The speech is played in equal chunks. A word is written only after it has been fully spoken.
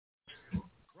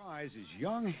Prize is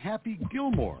young Happy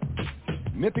Gilmore,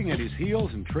 nipping at his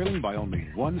heels and trailing by only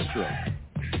one stroke.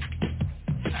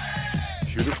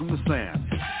 Shooter from the sand,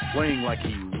 playing like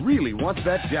he really wants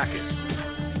that jacket.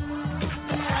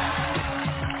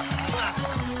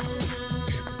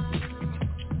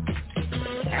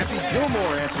 Happy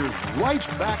Gilmore answers right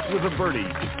back with a birdie.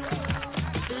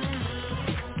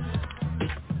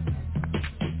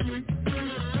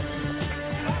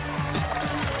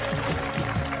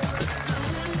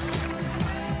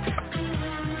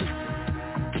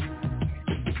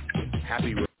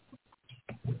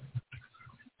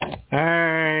 All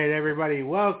right, everybody,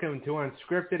 welcome to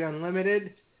Unscripted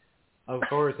Unlimited. Of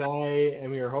course, I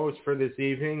am your host for this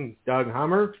evening, Doug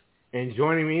Hummer, and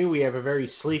joining me, we have a very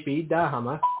sleepy Da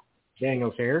Hummer.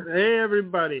 Daniel's here. Hey,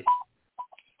 everybody.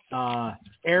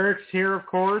 Eric's here, of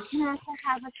course. Can I also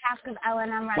have a pack of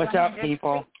L&M Red What's up,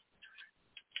 people?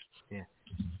 Yeah.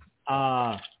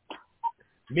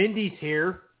 Mindy's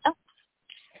here. Oh.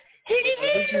 This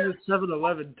is at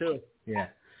 7-Eleven, too. Yeah.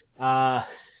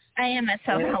 I am at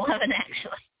 7-Eleven,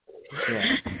 actually.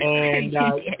 Yeah. And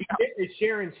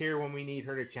Sharon's here when we need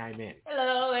her to chime in.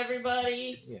 Hello,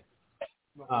 everybody. Yeah.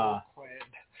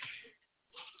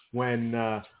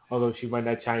 Although she might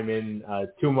not chime in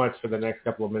too much for the next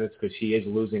couple of minutes because she is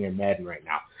losing in Madden right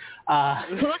now.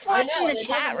 Who's watching the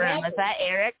chat room? Is that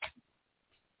Eric?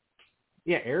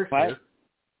 Yeah, Eric's What? here.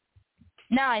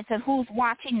 No, I said who's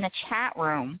watching the chat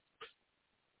room?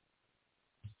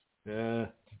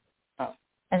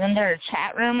 Isn't there a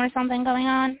chat room or something going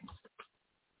on?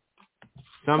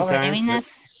 Sometimes. While we're doing this?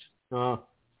 No.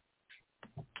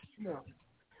 Okay.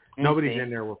 Nobody's in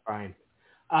there. We're fine.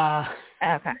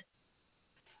 Okay.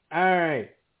 All right.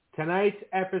 Tonight's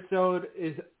episode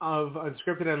of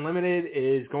Unscripted Unlimited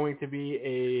is going to be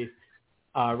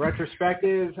a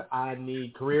retrospective on the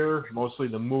career, mostly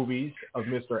the movies, of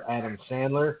Mr. Adam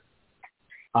Sandler.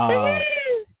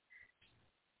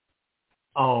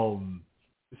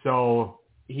 So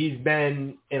he's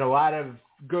been in a lot of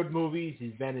good movies.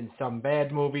 He's been in some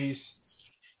bad movies.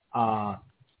 Stand-up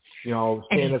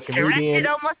comedian. Directed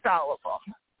almost all of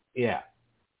them. Yeah.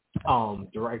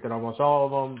 Directed almost all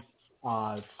of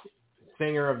them.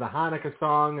 Singer of the Hanukkah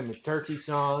song and the Turkey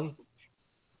song.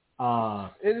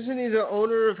 Isn't he the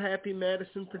owner of Happy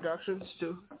Madison Productions,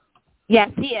 too?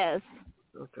 Yes, he is.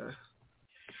 Okay.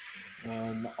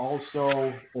 And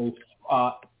also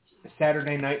a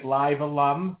Saturday Night Live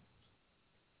alum.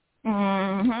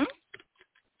 Mm-hmm.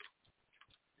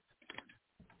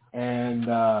 And,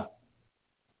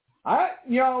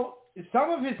 some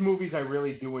of his movies I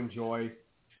really do enjoy.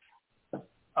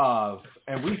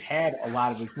 And we've had a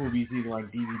lot of his movies either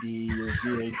on DVD or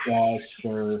VHS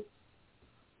or,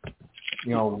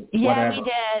 whatever. Yeah, we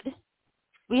did.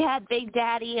 We had Big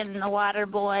Daddy and The Water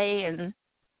Boy and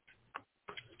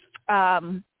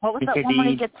what was that one when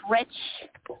he gets rich?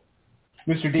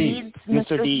 Mr. Deeds.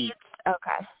 Mr. Deeds.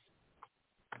 Okay.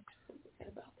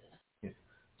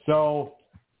 So,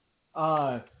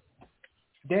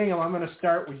 Daniel, I'm going to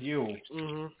start with you.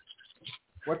 Mm-hmm.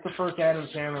 What's the first Adam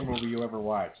Sandler movie you ever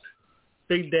watched?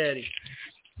 Big Daddy.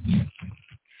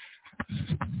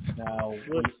 Now,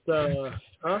 Were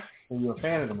you a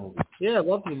fan of the movie? Yeah, I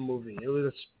loved the movie. It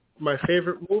was my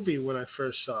favorite movie when I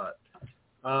first saw it.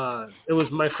 It was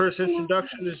my first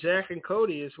introduction to Zach and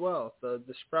Cody as well, the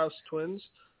Sprouse twins.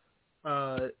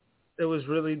 There was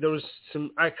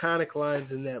some iconic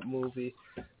lines in that movie,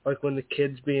 like when the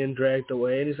kid's being dragged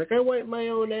away, and he's like, "I wipe my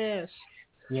own ass."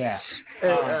 Yeah.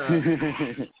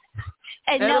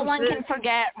 And no one can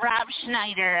forget Rob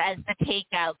Schneider as the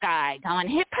takeout guy going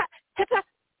hip hop, hip hop,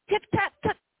 hip tap,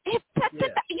 hip tap,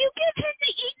 hip tap. You give him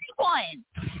the easy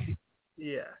one.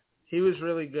 Yeah, he was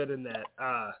really good in that.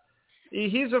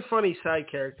 He's a funny side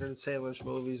character in Sandler's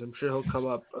movies. I'm sure he'll come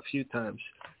up a few times.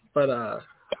 But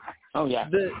oh yeah.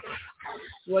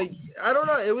 I don't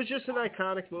know. It was just an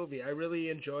iconic movie. I really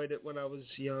enjoyed it when I was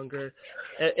younger.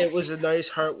 It was a nice,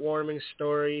 heartwarming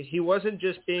story. He wasn't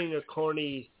just being a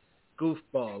corny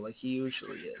goofball like he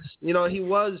usually is. He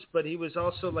was, but he was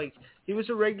also he was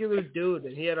a regular dude,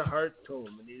 and he had a heart to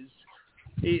him, and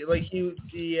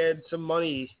he had some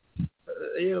money.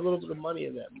 He had a little bit of money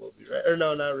in that movie, right? Or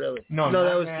no, not really. No,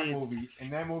 that was that movie. In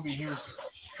that movie, he was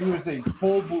a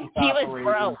full booth He operator, was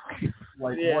broke.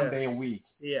 one day a week.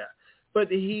 Yeah. But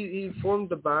he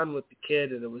formed a bond with the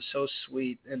kid, and it was so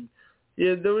sweet. And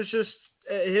yeah, there was just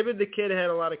him and the kid had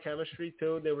a lot of chemistry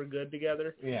too. They were good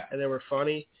together. Yeah. And they were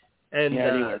funny. And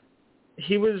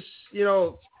he was,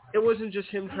 it wasn't just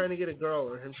him trying to get a girl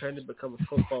or him trying to become a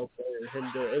football player.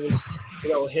 It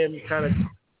was, him kind of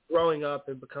growing up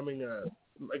and becoming a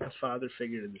father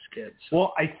figure to his kids.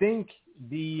 Well, I think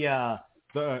the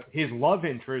his love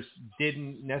interest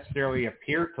didn't necessarily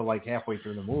appear till like halfway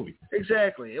through the movie.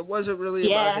 Exactly. It wasn't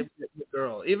really about him getting the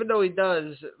girl. Even though he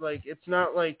does, like, it's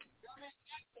not like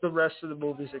the rest of the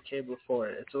movies that came before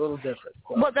it. It's a little different.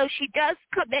 Well, though she does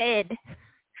come in.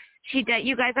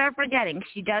 You guys are forgetting.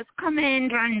 She does come in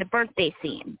during the birthday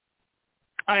scene.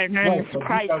 Or during the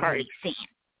surprise party scene.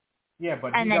 Yeah,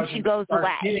 but and then she goes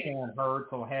away. Hitting on her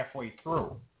till halfway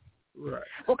through. Right.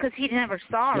 Well, because he never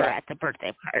saw her at the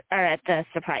birthday party or at the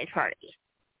surprise party.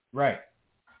 Right.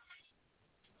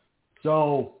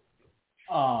 So,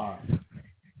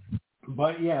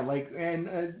 but yeah, like,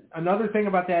 and another thing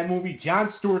about that movie,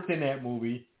 Jon Stewart's in that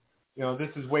movie. You know, this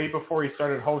is way before he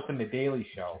started hosting The Daily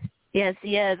Show. Yes,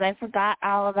 he is. I forgot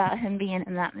all about him being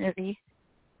in that movie.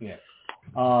 Yeah.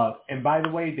 And by the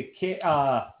way, the kid,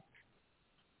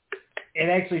 it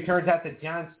actually turns out that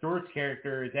Jon Stewart's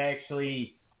character is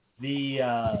actually the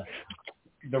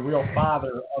real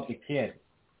father of the kid.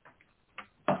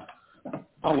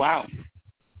 Oh, wow.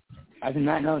 I did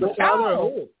not know that.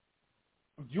 Oh,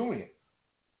 Julian.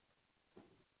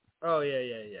 Oh, yeah.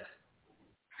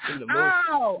 In the movie.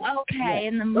 Oh, okay,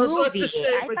 in the movie.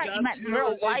 I thought you meant in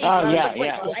real life. Oh,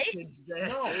 yeah.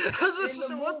 No,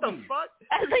 what the fuck?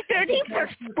 I was like, their names are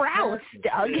Sprouse,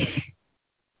 Doug.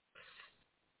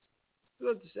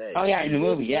 What to say? Oh, yeah, in the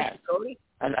movie, yeah. Tony?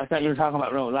 I thought you were talking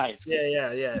about real life.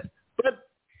 Yeah. But,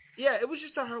 yeah, it was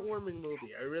just a heartwarming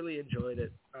movie. I really enjoyed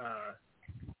it.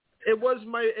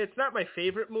 It's not my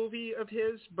favorite movie of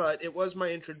his, but it was my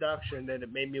introduction, and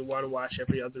it made me want to watch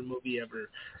every other movie ever.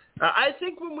 I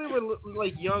think when we were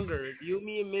like younger, you,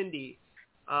 me, and Mindy,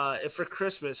 for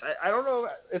Christmas, I don't know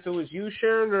if it was you,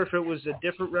 Sharon, or if it was a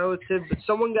different relative, but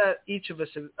someone got each of us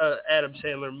an Adam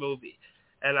Sandler movie,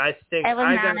 and I think it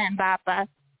was Nana and Papa.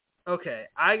 Okay,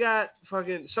 I got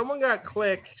someone got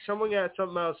Click, someone got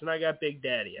something else, and I got Big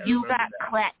Daddy. You got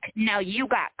Click. No, you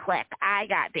got Click. I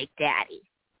got Big Daddy.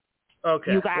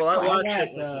 Okay. You got well, I watched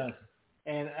it.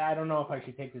 And I don't know if I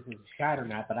should take this as a shot or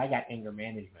not, but I got anger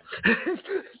management.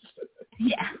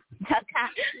 Yeah.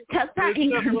 That's not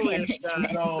anger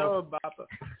management. No, Papa.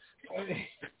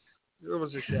 It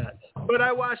was a shot. But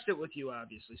I watched it with you,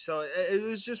 obviously. So it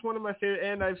was just one of my favorite,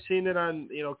 and I've seen it on,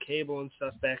 cable and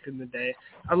stuff back in the day.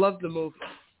 I love the movie.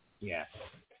 Yeah.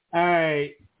 All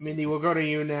right, Mindy, we'll go to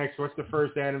you next. What's the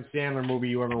first Adam Sandler movie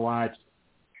you ever watched?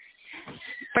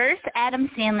 First Adam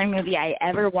Sandler movie I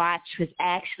ever watched was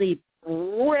actually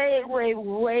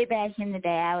way back in the day.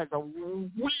 I was a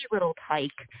wee little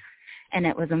tyke, and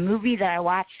it was a movie that I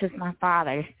watched with my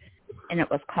father, and it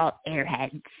was called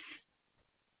Airheads.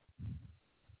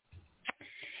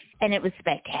 And it was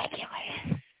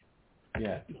spectacular.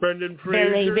 Yeah. Brendan Fraser.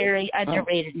 Very, very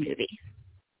underrated movie.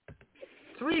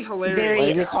 Three hilarious. What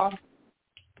is it called?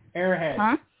 Airheads.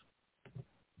 Huh?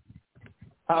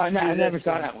 Oh, no, I never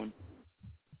saw that one.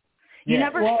 You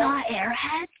never saw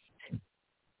Airheads?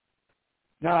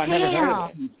 No, I never heard of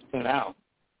it. So now.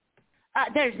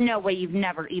 There's no way you've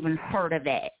never even heard of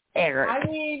it, Eric. I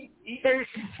mean,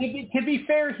 to be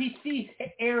fair, he sees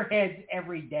Airheads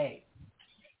every day.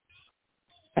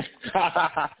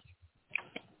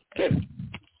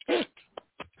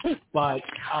 But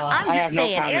I'm I just have no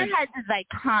saying,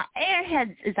 comment.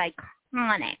 Airheads is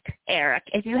iconic, Eric.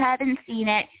 If you haven't seen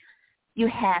it, you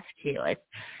have to.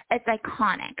 It's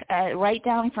iconic. Right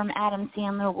down from Adam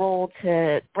Sandler role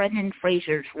to Brendan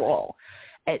Fraser's role.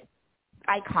 It's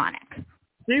iconic.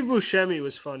 Steve Buscemi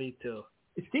was funny too.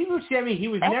 Steve Buscemi, he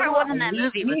was never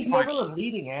a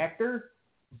leading actor,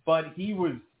 but he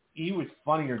was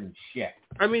funnier than shit.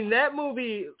 I mean, that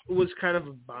movie was kind of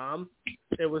a bomb.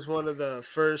 It was one of the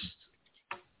first,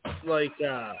 it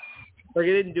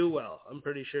didn't do well, I'm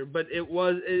pretty sure, but it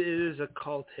is a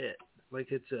cult hit.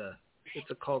 It's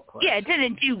a cult classic. Yeah, it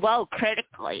didn't do well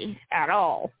critically at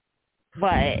all,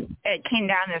 but it came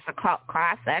down as a cult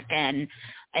classic, and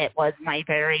it was my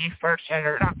very first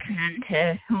introduction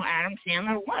to who Adam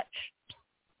Sandler was.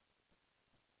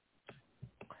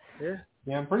 Yeah.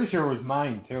 Yeah, I'm pretty sure it was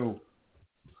mine too.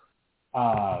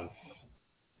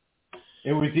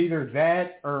 It was either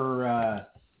that or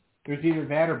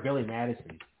Billy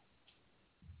Madison.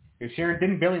 Sharon,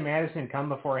 didn't Billy Madison come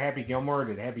before Happy Gilmore, or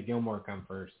did Happy Gilmore come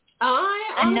first?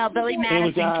 No, Billy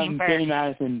Madison came first.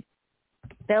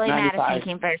 Billy Madison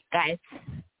came first, guys.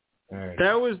 Right.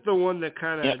 That was the one that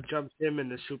kind of jumped him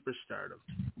into superstardom.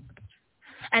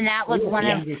 And that was one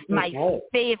of my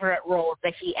favorite roles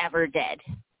that he ever did.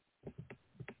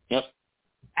 Yep.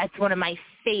 That's one of my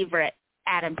favorite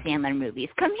Adam Sandler movies.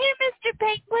 Come here, Mr.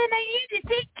 Penguin. I need to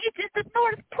take you to the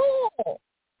North Pole.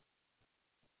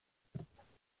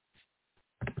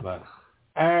 But,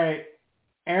 all right.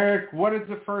 Eric, what is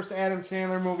the first Adam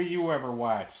Sandler movie you ever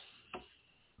watched?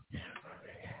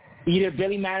 Either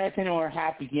Billy Madison or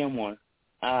Happy Gilmore.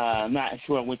 I'm not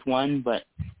sure which one, but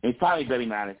it's probably Billy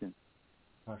Madison.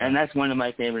 Okay. And that's one of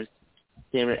my favorite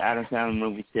Adam Sandler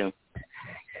movies, too.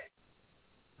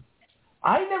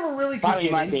 I never really could probably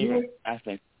get my into favorite, it. I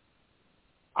think.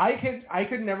 I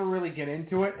could never really get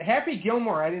into it. Happy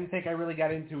Gilmore, I didn't think I really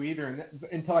got into either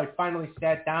until I finally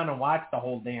sat down and watched the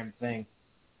whole damn thing.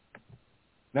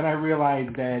 Then I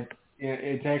realized that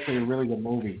it's actually a really good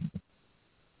movie.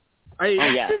 That's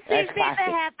the same thing that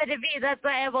happened to me. That's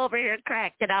why I'm over here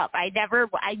cracking up. I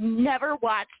never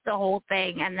watched the whole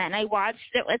thing, and then I watched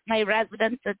it with my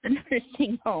residents at the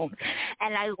nursing home,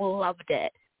 and I loved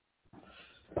it.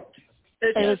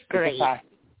 It was great.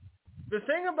 The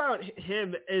thing about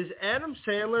him is Adam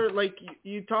Sandler, like,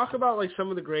 you talk about, like, some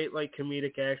of the great, like,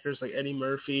 comedic actors like Eddie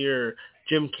Murphy or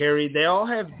Jim Carrey. They all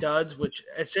have duds, which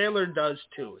Sandler does,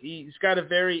 too. He's got a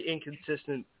very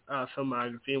inconsistent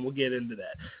filmography, and we'll get into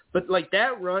that. But, like,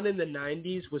 that run in the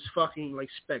 90s was fucking, like,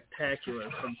 spectacular.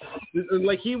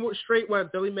 Like, he straight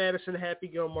went Billy Madison, Happy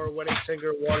Gilmore, Wedding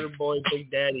Singer, Waterboy,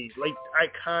 Big Daddy. Like,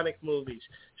 iconic movies.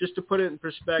 Just to put it in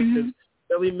perspective,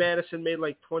 Billy Madison made,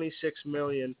 like, $26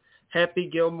 million. Happy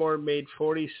Gilmore made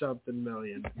 40-something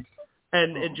million,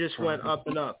 and it just went up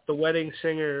and up. The Wedding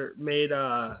Singer made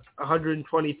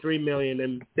 $123 million,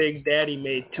 and Big Daddy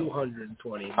made $220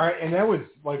 million. All right, and that was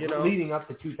like leading up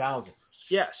to 2000.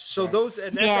 Yes, so those,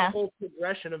 and that's a whole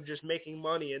progression of just making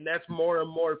money, and that's more and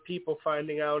more people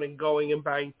finding out and going and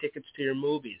buying tickets to your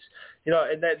movies. You know,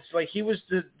 and that's like he was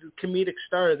the comedic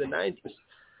star of the 90s.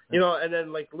 You know, and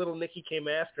then like Little Nicky came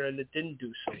after, and it didn't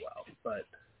do so well, but.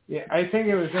 Yeah, I think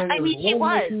it was. He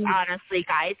was, honestly,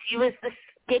 guys. He was the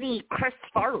skinny Chris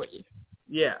Farley.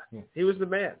 Yeah, he was the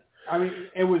man. I mean,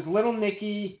 it was Little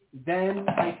Nicky, then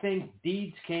I think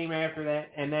Deeds came after that,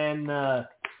 and then...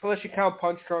 unless you count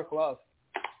Punch Drunk Love.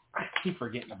 I keep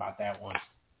forgetting about that one.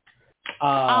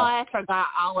 I forgot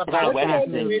all about that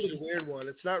movie. It's a weird one.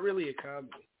 It's not really a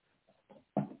comedy.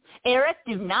 Eric,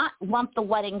 do not lump The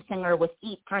Wedding Singer with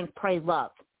Eat, Drink, Pray,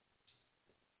 Love.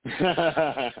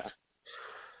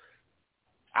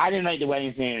 I didn't like The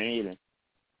Wedding Singer either.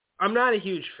 I'm not a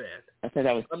huge fan. I thought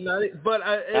that was. I'm not, but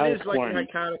it is like corny. an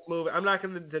iconic movie. I'm not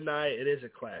going to deny it is a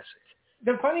classic.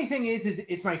 The funny thing is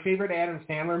it's my favorite Adam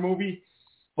Sandler movie,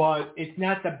 but it's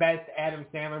not the best Adam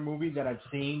Sandler movie that I've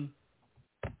seen.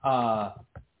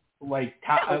 Like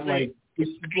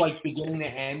beginning to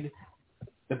end.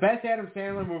 The best Adam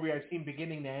Sandler movie I've seen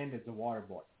beginning to end is The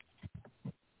Waterboy.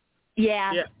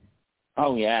 Yeah.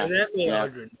 Oh yeah. And that made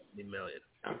 $190 million.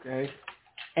 Okay.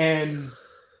 And,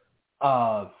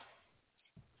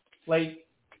 like,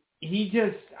 he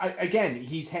just,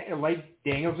 he's had, like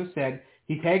Daniel just said,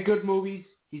 he's had good movies,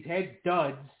 he's had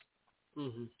duds.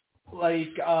 Mm-hmm.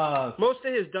 Like, most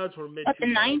of his duds were mid. But the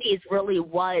 90s really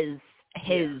was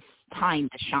his time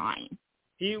to shine.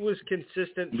 He was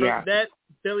consistent. Yeah. That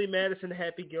Billy Madison,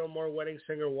 Happy Gilmore, Wedding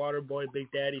Singer, Waterboy,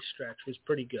 Big Daddy stretch was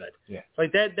pretty good. Yeah.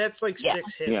 Like that's like 6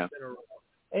 hits in a row.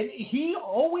 And he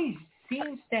always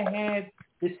seems to have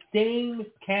the same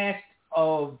cast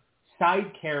of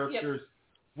side characters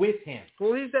with him.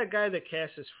 Well, he's that guy that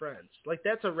casts his friends. Like,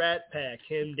 that's a rat pack.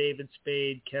 Him, David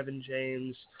Spade, Kevin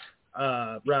James,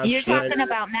 Rob You're Schneider, talking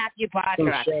about Matthew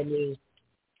Broderick.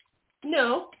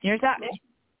 No. You're talking...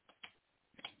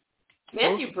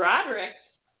 Matthew Broderick?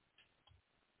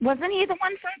 Wasn't he the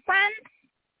one from Friends?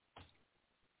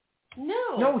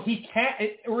 No. No,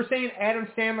 we're saying Adam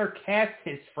Sandler casts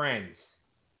his friends.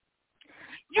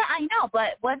 Yeah, I know,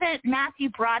 but wasn't Matthew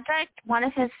Broderick one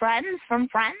of his friends from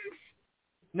Friends?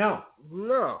 No.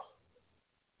 No.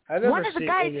 One of the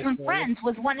guys from Friends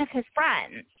was one of his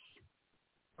friends.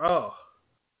 Oh.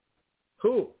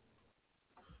 Who?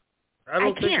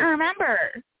 I can't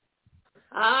remember.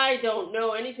 I don't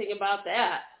know anything about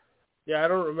that. Yeah, I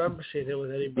don't remember seeing him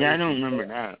with anybody. Yeah, I don't remember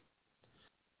that.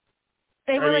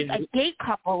 They were like a gay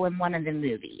couple in one of the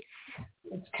movies.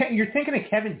 You're thinking of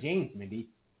Kevin James, Mindy.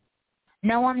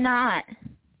 No, I'm not.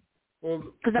 Well,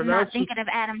 because I'm not thinking of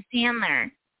Adam Sandler,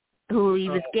 who he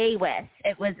was gay with.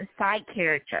 It was a side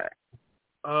character.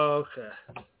 Oh, okay.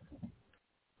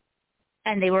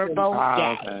 And they were both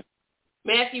gay. Okay.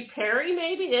 Matthew Perry,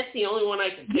 maybe? That's the only one I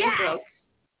can think of.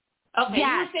 Okay, yes.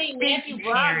 You were saying Matthew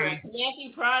Broderick.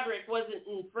 Matthew Broderick wasn't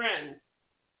in Friends.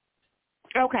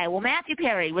 Okay, well, Matthew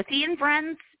Perry, was he in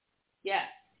Friends? Yes.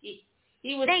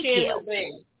 He was Thank Chandler you.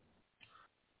 Bing.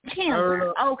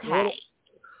 Chandler, okay.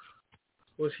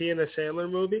 Was he in a Sandler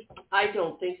movie? I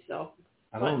don't think so.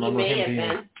 I don't But he remember may him have being.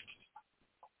 been.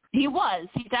 He was.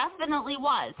 He definitely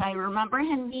was. I remember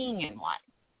him being in one.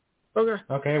 Okay.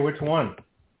 Okay, which one?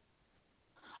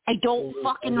 I don't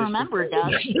fucking remember,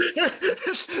 Doug.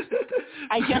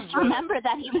 I just remember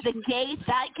that he was a gay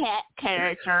sidekick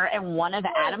character in one of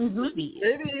Adam's movies.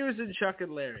 Maybe he was in Chuck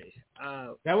and Larry.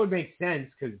 That would make sense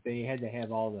because they had to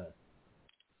have all the.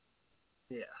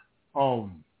 Yeah.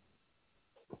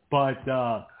 But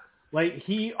like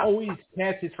he always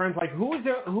cast his friends. Like who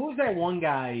was that one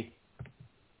guy?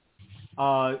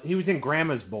 He was in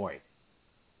Grandma's Boy.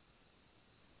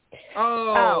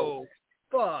 Oh,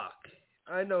 fuck.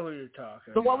 I know who you're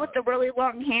talking about. The one with the really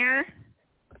long hair?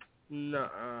 No.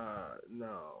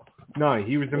 No,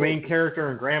 he was the main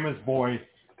character in Grandma's Boy,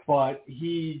 but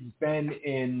he's been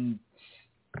in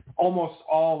almost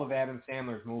all of Adam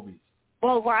Sandler's movies.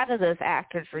 Well, a lot of those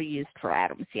actors were used for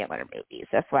Adam Sandler movies.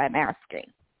 That's why I'm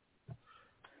asking.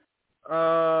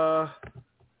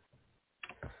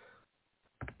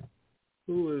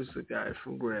 Who is the guy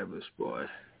from Grandma's Boy?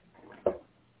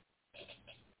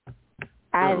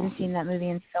 I haven't seen that movie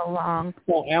in so long.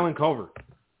 Well, Alan Covert.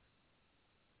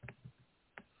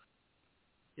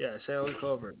 Yes, Alan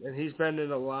Covert. And he's been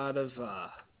in a lot of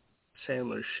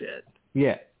Sandler shit.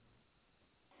 Yeah.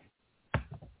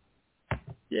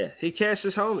 Yeah, he casts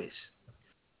his homies.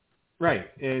 Right,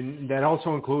 and that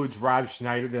also includes Rob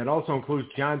Schneider. That also includes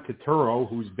John Turturro,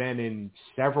 who's been in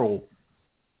several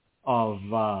of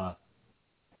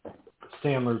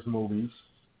Sandler's movies.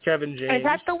 Kevin James. Is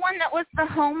that the one that was the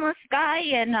homeless guy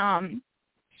in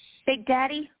Big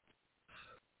Daddy?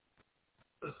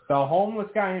 The homeless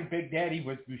guy in Big Daddy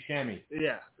was Buscemi.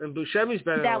 Yeah, and Buscemi's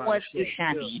been in a lot was of shit,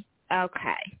 Buscemi. Too.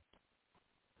 Okay.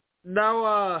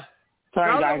 Now,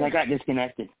 sorry guys, I got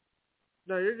disconnected.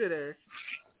 No, you're good, Eric.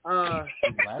 We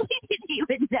didn't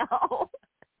even know.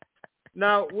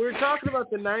 Now, we're talking about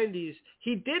the 90s.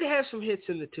 He did have some hits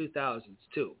in the 2000s,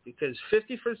 too, because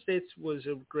 50 First Dates was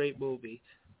a great movie.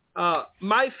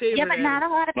 My favorite... Yeah, but not a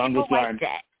lot of people liked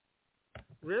it.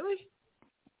 Really?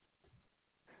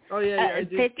 Oh, yeah.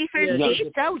 50 First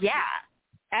Dates? Oh, yeah.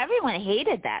 Everyone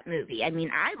hated that movie. I mean,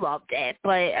 I loved it,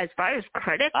 but as far as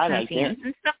critics and fans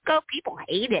and stuff go, people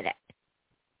hated it.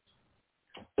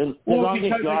 Well,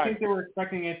 because I think they were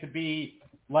expecting it to be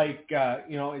like, as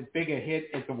big a hit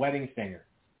as The Wedding Singer.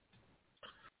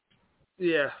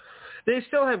 Yeah. They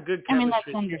still have good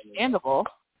chemistry. I mean, that's understandable.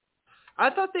 I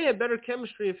thought they had better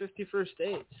chemistry in 50 First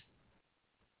Dates.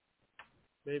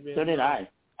 Maybe. So did I.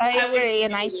 I agree,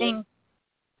 and I think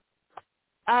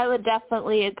I would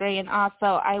definitely agree. And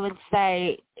also, I would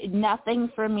say nothing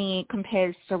for me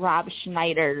compares to Rob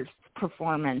Schneider's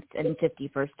performance in 50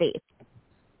 First Dates.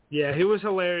 Yeah, he was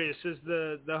hilarious as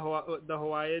the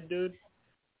Hawaiian dude.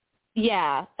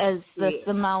 Yeah, as the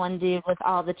Samoan dude with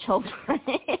all the children.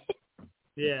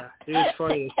 Yeah, he was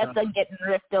funny. Kept on getting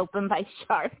ripped open by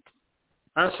sharks.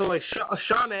 Also, like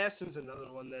Sean Astin's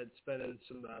another one that's been in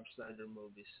some Rob Schneider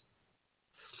movies.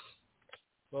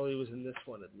 Well, he was in this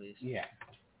one at least. Yeah.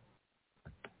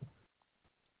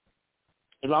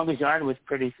 The Longest Yard was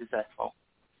pretty successful.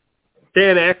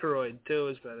 Dan Aykroyd, too,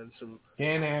 has been in some...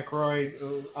 Dan Aykroyd.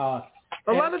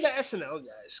 A lot of the SNL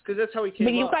guys, because that's how he came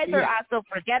up. But you guys are also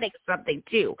forgetting something,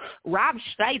 too. Rob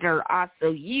Schneider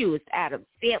also used Adam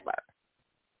Sandler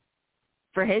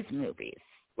for his movies.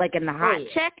 Like in The Hot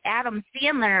Chick, Adam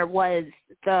Sandler was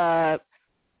the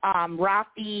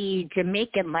Rafi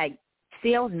Jamaican,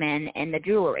 salesman in the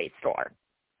jewelry store.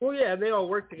 Well, yeah, they all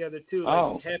worked together, too.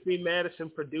 Like, Happy Madison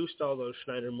produced all those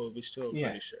Schneider movies, too, I'm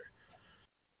pretty sure.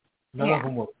 None of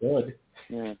them were good.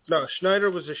 Yeah. No,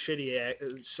 Schneider was a shitty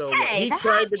actor. So hey, he The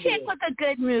tried Hot to Chick was a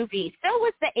good movie. So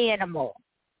was The Animal.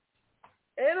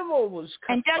 Animal was...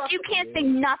 And Doug, you can't say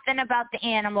nothing about The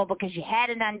Animal because you had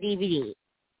it on DVD.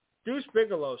 Deuce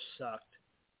Bigelow sucked.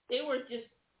 They were just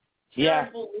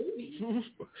terrible movies.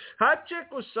 Hot Chick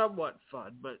was somewhat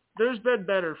fun, but there's been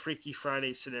better Freaky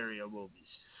Friday scenario movies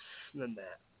than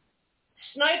that.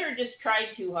 Schneider just tried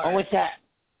too hard. Oh, what's that?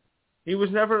 He was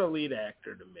never a lead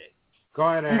actor to me. Go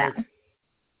ahead, Eric. No.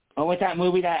 Oh, what's that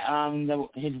movie that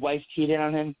his wife cheated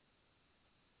on him?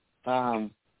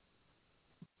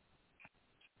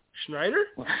 Schneider?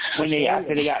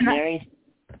 After they got married?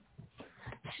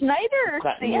 Schneider or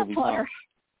Sandler?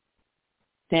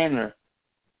 Sandler.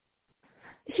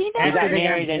 He got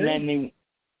married and then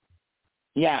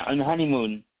on the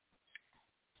honeymoon.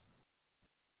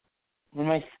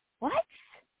 What?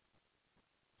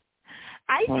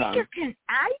 I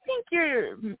think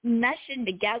you're meshing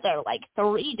together like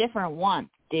 3 different ones,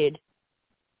 dude.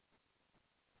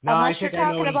 No, Unless you're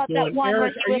talking about that one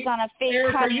where he was on a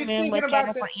fake honeymoon with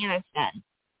Jennifer Aniston.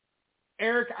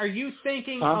 Eric, are you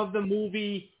thinking of the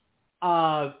movie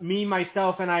Me,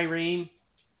 Myself, and Irene?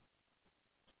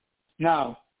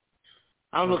 No.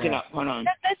 I'm looking up. Hold on.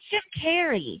 That's Jim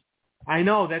Carrey. I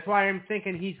know. That's why I'm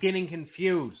thinking he's getting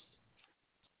confused.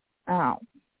 Oh.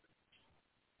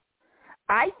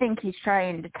 I think he's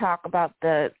trying to talk about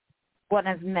one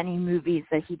of many movies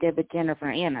that he did with Jennifer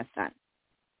Aniston.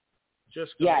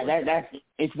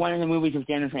 It's one of the movies with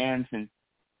Jennifer Aniston.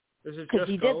 Because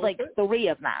he did like 3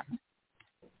 of them.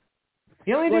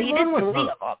 He only did one with 3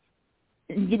 her. of them.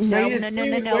 No,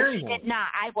 he did not.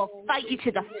 I will fight you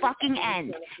to the fucking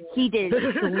end. He did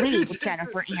 3 with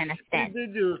Jennifer Aniston. He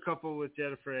did do a couple with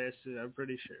Jennifer Aniston, I'm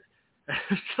pretty sure.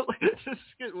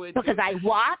 Because I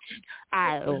watched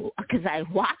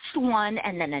one,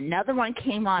 and then another one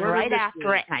came on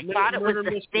after it, and I thought it was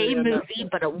the same movie,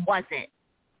 but it wasn't.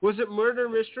 Was it Murder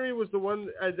Mystery? Was the one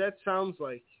that sounds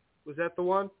like? Was that the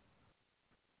one?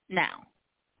 No.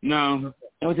 No,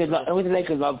 it was like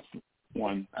a love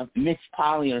one, Miss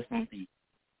Polly or something.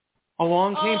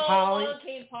 Along Came Polly. Along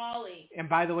Came Polly. And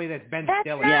by the way, that's Ben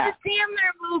Stiller. That's not a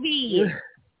Sandler movie.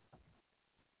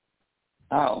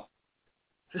 Oh.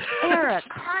 Eric,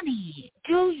 honey,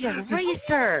 do your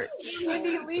research.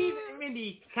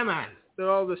 Mindy, come on. They're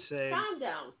all the same. Calm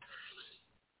down.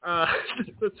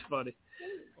 That's funny.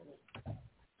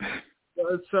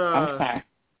 Okay.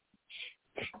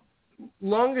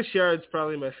 Longest Yard's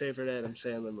probably my favorite Adam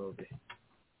Sandler movie.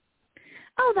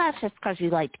 Oh, that's just because you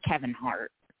liked Kevin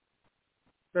Hart.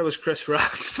 That was Chris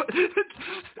Rock.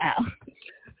 Oh.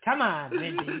 Come on,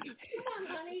 Mindy. Come on,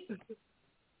 honey.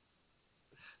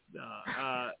 No,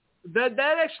 that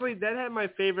had my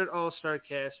favorite all-star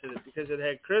cast in it because it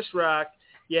had Chris Rock.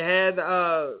 You had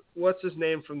what's his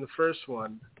name from the first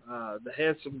one, the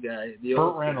handsome guy,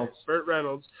 Burt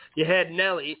Reynolds. You had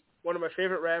Nelly, one of my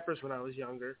favorite rappers when I was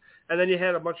younger, and then you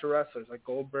had a bunch of wrestlers like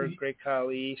Goldberg, Great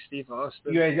Khali, Steve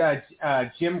Austin. You had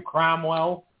Jim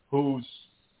Cromwell, who's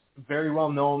very well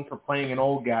known for playing an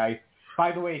old guy.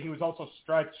 By the way, he was also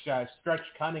Stretch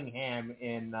Cunningham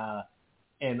in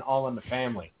All in the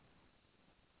Family.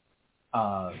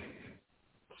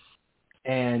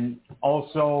 And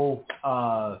also,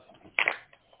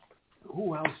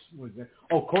 who else was there?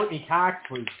 Oh, Courtney Cox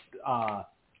was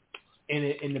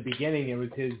in the beginning. It was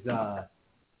his,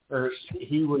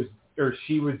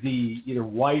 she was the either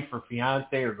wife or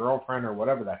fiance or girlfriend or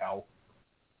whatever the hell.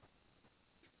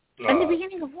 In the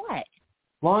beginning of what?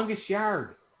 Longest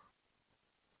Yard.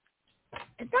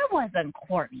 That wasn't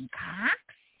Courtney Cox.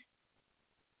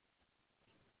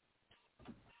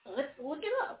 Let's look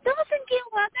it up. That wasn't Gail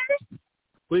Weathers.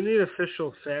 We need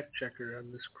official fact checker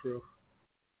on this crew.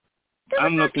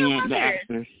 I'm looking at the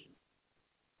actors.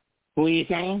 Who are you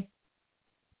saying?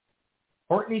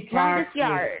 Courtney Cox. Longest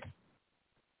Yard.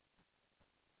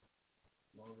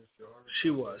 She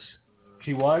was.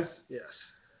 She was? Yes.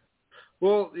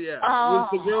 Well, yeah. Was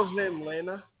the girl's name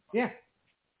Lena? Yeah.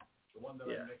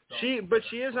 Yeah. She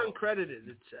is uncredited,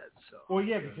 it said. So. Well,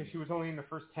 yeah, because she was only in the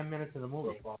first 10 minutes of the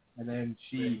movie, and then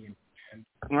she.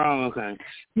 Oh, okay.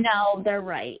 No, they're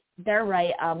right.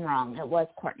 I'm wrong. It was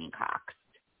Courtney Cox.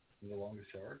 The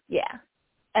Longest Yard? Yeah.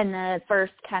 In the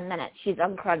first 10 minutes, she's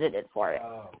uncredited for it.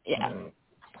 Yeah.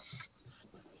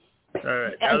 All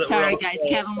right. I'm sorry, guys.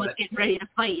 Kevin was getting ready to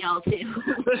fight y'all too.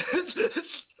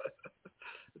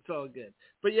 It's all good.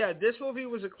 But yeah, this movie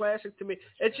was a classic to me.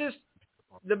 It's just.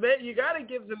 You gotta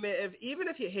give the man, even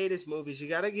if you hate his movies, you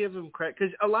gotta give him credit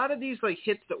because a lot of these like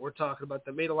hits that we're talking about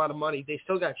that made a lot of money, they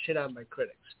still got shit on by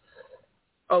critics.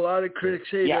 A lot of critics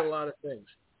hated a lot of things,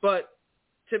 but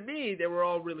to me, they were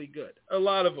all really good. A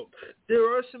lot of them.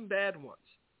 There are some bad ones.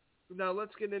 Now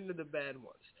let's get into the bad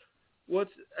ones.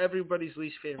 What's everybody's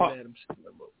least favorite Adam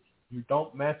Sandler movie? You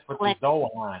don't mess with the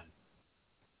Zohan.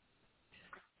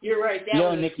 You're right. That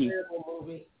was a terrible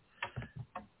movie.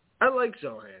 I like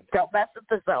Zohan. Don't mess with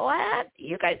the Zohan?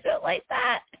 You guys don't like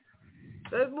that?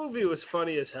 That movie was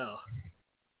funny as hell.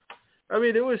 I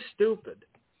mean, it was stupid.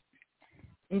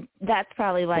 That's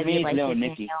probably why you like it,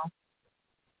 Nicky.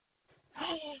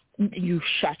 Daniel. You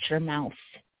shut your mouth.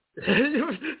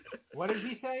 What did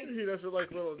he say? He doesn't like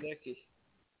Little Nicky.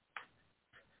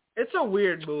 It's a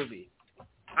weird movie.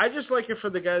 I just like it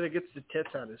for the guy that gets the tits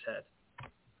on his head.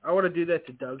 I want to do that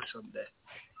to Doug someday.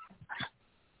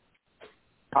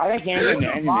 I like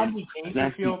Rodney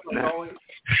Dangerfield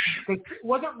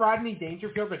wasn't Rodney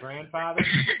Dangerfield the grandfather?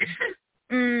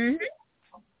 Mm-hmm.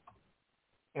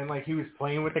 And like he was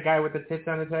playing with the guy with the tits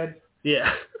on his head?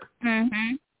 Yeah.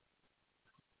 Mm-hmm.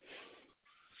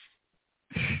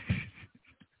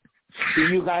 Do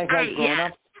you guys like grown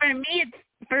up?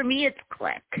 For me it's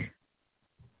Click.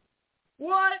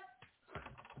 What?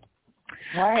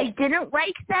 I didn't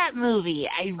like that movie.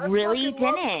 I really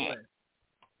didn't.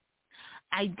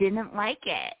 I didn't like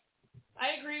it. I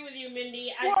agree with you,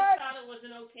 Mindy. I just thought it was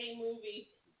an okay movie.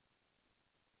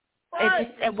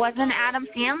 It wasn't Adam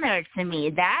Sandler to me.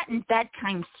 That and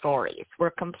Bedtime Stories were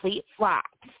complete flops.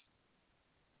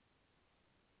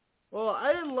 Well,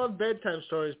 I didn't love Bedtime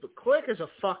Stories, but Click is a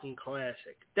fucking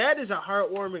classic. That is a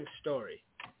heartwarming story.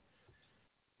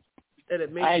 And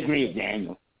it makes I agree with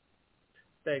Daniel.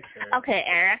 Thanks, Eric. Okay,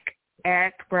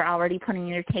 Eric, we're already putting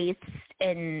your taste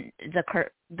in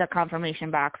the confirmation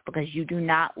box because you do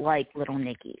not like Little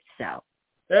Nicky. So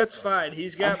that's fine.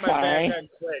 He's got my sorry. back on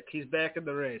Click. He's back in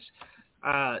the race.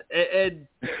 And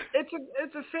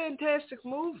it's a fantastic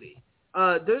movie.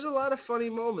 There's a lot of funny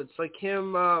moments, like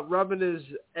him rubbing his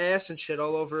ass and shit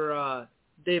all over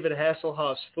David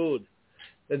Hasselhoff's food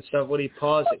and stuff when he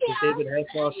paused it, because David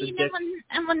Hasselhoff's a dick.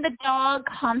 And when the dog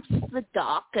humps the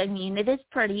duck, I mean, it is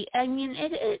pretty. I mean,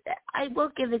 I will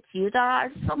give it to you. There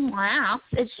are some laughs.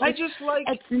 It's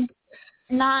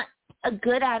not a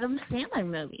good Adam Sandler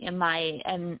movie in my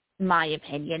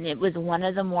opinion. It was one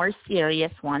of the more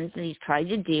serious ones that he's tried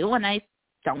to do, and I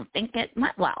don't think it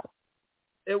went well.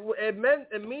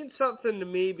 It means something to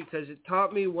me because it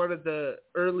taught me one of the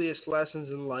earliest lessons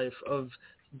in life of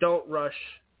don't rush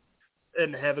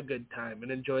and have a good time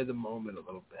and enjoy the moment a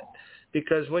little bit.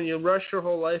 Because when you rush your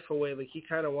whole life away like he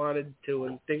kind of wanted to,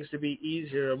 and things to be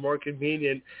easier or more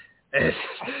convenient, and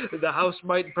the house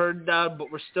might burn down,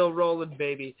 but we're still rolling,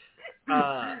 baby.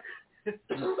 But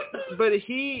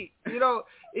he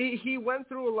went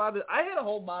through a lot of. I had a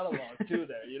whole monologue too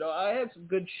there. I had some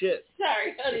good shit.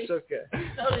 Sorry, honey. It's okay. So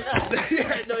did I.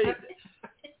 Yeah, no, you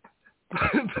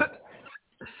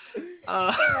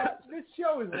this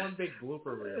show is one big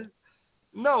blooper reel.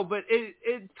 No, but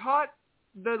it taught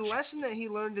the lesson that he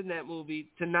learned in that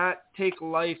movie to not take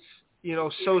life,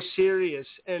 so serious,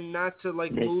 and not to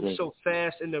move so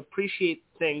fast and to appreciate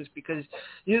things, because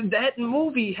that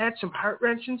movie had some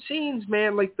heart-wrenching scenes,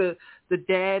 man. Like the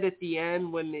dad at the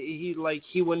end when he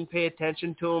wouldn't pay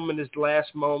attention to him in his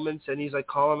last moments, and he's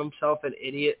calling himself an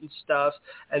idiot and stuff,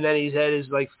 and then he's at his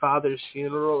father's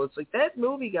funeral. It's that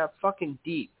movie got fucking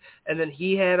deep, and then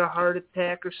he had a heart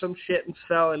attack or some shit and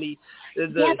fell, and he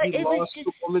lost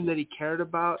the woman that he cared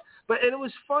about. And it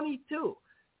was funny too.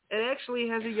 It actually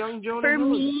has a young Jonah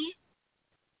Hill.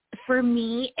 For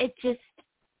me, it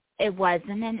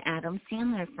wasn't an Adam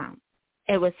Sandler film.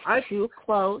 It was too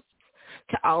close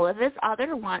to all of his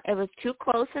other one. It was too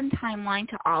close in timeline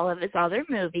to all of his other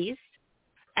movies,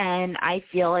 and I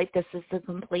feel like this is the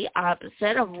complete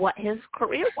opposite of what his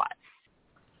career was.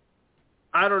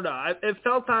 I don't know. It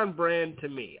felt on brand to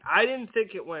me. I didn't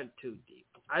think it went too deep.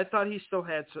 I thought he still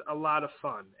had a lot of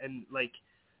fun, and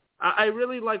I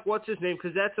really like what's his name,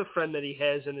 because that's a friend that he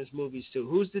has in his movies too.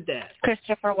 Who's the dad?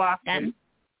 Christopher Walken.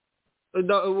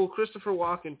 No, well, Christopher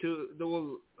Walken too.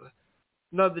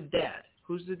 No, the dad.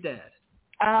 Who's the dad?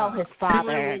 Oh, his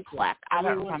father. Fleck. I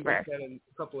don't remember. In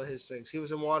a couple of his things. He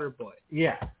was in Waterboy.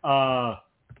 Yeah.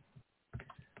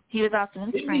 He was also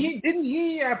in Spring. Didn't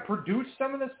he produce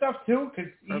some of the stuff too?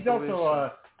 Because he's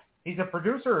also he's a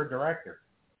producer or director.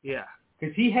 Yeah.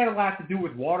 Because he had a lot to do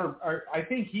with I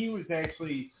think he was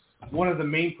actually one of the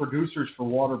main producers for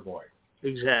Waterboy.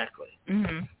 Exactly.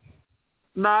 Mm-hmm.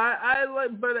 No, I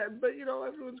like, but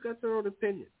everyone's got their own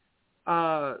opinion.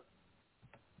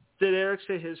 Did Eric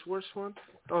say his worst one?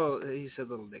 Oh, he said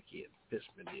Little Nicky and pissed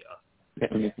Mindy off.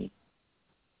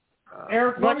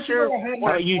 Eric, what's your?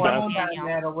 What are you on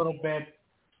that a little bit?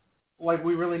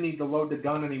 We really need to load the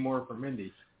gun anymore for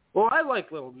Mindy. Well, I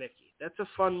like Little Nicky. That's a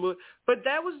fun movie. But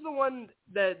that was the one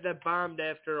that bombed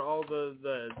after all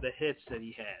the hits that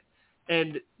he had.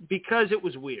 And because it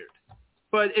was weird.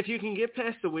 But if you can get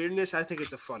past the weirdness, I think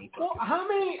it's a funny movie. Well,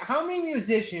 how many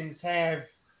musicians have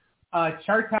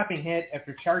chart-topping hit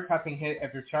after chart-topping hit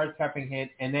after chart-topping hit,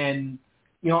 and then,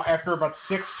 after about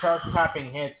 6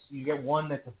 chart-topping hits, you get one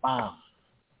that's a bomb?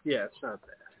 Yeah, it's not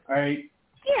bad. All right?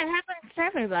 Yeah, it happens to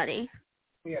everybody.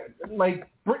 Yeah,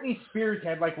 Britney Spears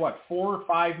had 4 or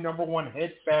 5 number one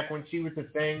hits back when she was a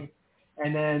thing,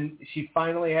 and then she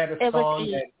finally had a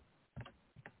song that.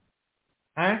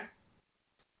 Huh?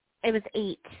 It was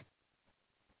 8.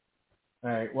 All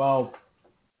right. Well,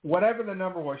 whatever the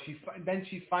number was, she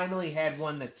finally had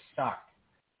one that stuck.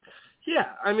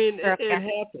 Yeah, I mean it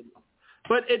happened,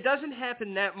 but it doesn't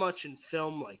happen that much in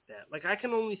film like that. I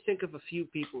can only think of a few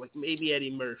people, maybe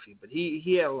Eddie Murphy, but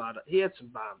he had some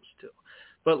bombs too.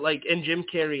 But and Jim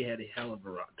Carrey had a hell of a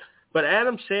run. But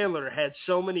Adam Sandler had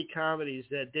so many comedies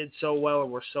that did so well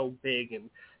and were so big, and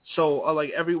so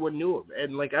everyone knew him.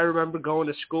 And I remember going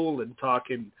to school and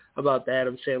talking about the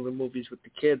Adam Sandler movies with the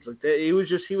kids. He was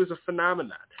a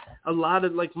phenomenon. A lot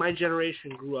of my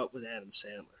generation grew up with Adam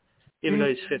Sandler, even though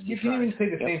he's 55. You can even say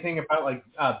the same thing about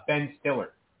Ben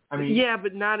Stiller. I mean, yeah,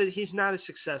 but he's not as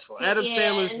successful. Adam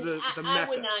Sandler's the mecca. I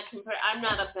would not compare. I'm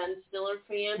not a Ben Stiller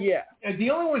fan. Yeah. And the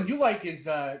only one you like is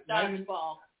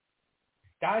Dodgeball.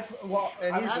 Well,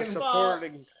 and he's been Dodgeball,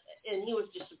 supporting. and he was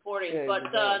just supporting. Yeah, but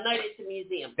Night at the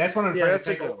Museum. That's what I'm trying to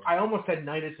that's think of. I almost said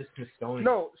Night at the Smithsonian.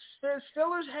 No,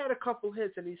 Stiller's had a couple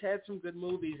hits, and he's had some good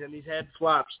movies, and he's had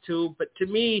flops too. But to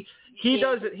me, he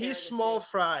doesn't. He's small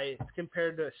fry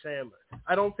compared to Sandler.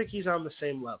 I don't think he's on the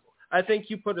same level. I think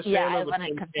you put a Sandler with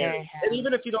Jim Carrey, and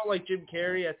even if you don't like Jim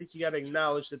Carrey, I think you got to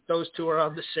acknowledge that those two are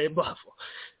on the same level.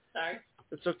 Sorry.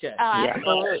 It's okay. Oh,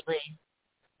 absolutely.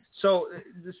 So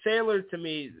the Sandler, to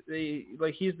me,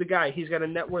 he's the guy. He's got a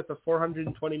net worth of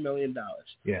 $420 million.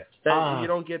 Yes. You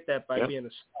don't get that by being a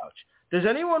slouch. Does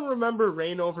anyone remember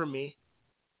Reign Over Me?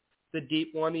 The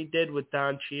deep one he did with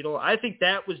Don Cheadle. I think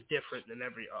that was different than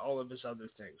all of his other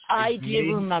things. I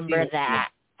do remember that.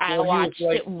 I watched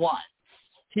it once.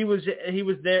 He was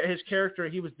there. His character.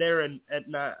 He was there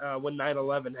when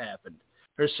 9/11 happened,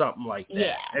 or something like that.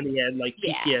 Yeah. And he had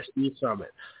PTSD from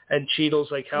it. And Cheadle's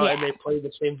and they played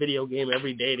the same video game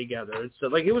every day together. And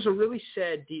so it was a really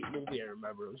sad, deep movie. I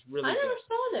remember it was really. I never good.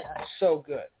 saw that. So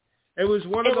good. It was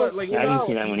one of the I didn't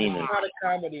see that one either. It's not a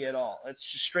comedy at all. It's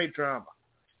just straight drama.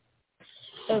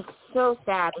 It's so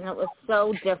sad, and it was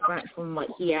so different from what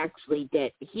he actually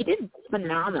did. He did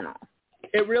phenomenal.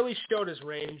 It really showed his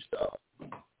range, though.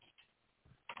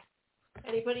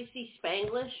 Anybody see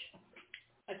Spanglish?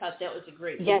 I thought that was a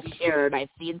great movie. Yes, sure. I've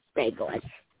seen Spanglish.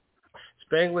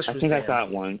 Spanglish was I think I saw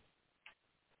one.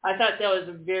 I thought that was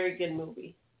a very good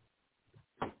movie.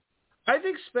 I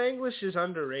think Spanglish is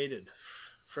underrated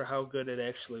for how good it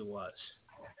actually was.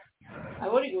 I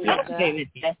would agree with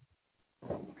that.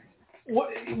 What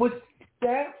was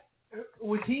that?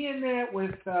 Was he in that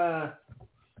with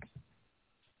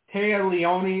Taya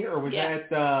Leone, or was that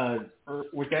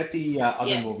the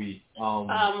other movie?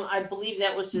 I believe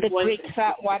that was his The wife. Greek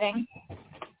Fat Wedding.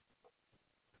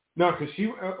 No, because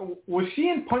was she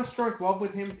in Punch Drunk Love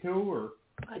with him too, or?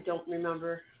 I don't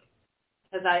remember,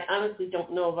 because I honestly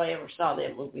don't know if I ever saw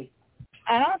that movie.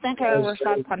 I don't think I ever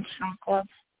saw Punch Drunk Love.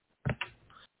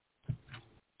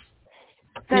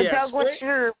 So, Doug, what's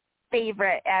your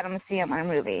favorite Adam Sandler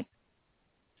movie?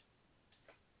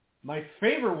 My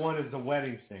favorite one is The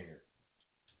Wedding Singer.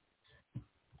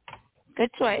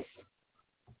 Good choice.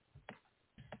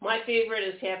 My favorite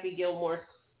is Happy Gilmore.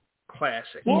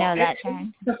 Classic. You know that,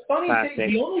 John. The funny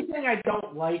thing, the only thing I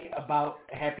don't like about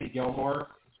Happy Gilmore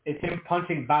is him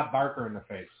punching Bob Barker in the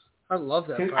face. I love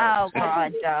that part. Oh,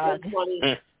 God, Doug.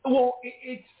 Well,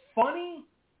 it's funny.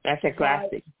 That's a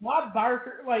classic. Bob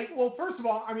Barker, first of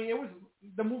all, I mean,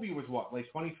 the movie was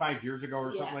 25 years ago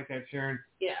or something like that, Sharon?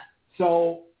 Yeah.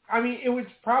 So, I mean, it was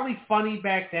probably funny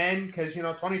back then because,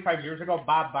 25 years ago,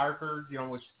 Bob Barker, he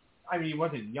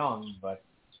wasn't young, but,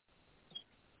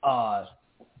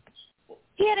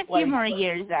 he had a few more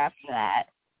years after that.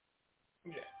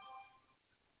 Yeah.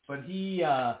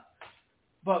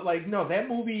 But that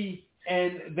movie,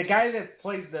 and the guy that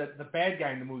plays the bad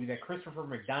guy in the movie, that Christopher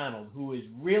McDonald, who is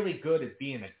really good at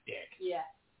being a dick. Yeah.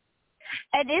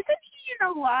 And isn't he in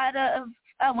a lot of...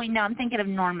 Oh, wait, no, I'm thinking of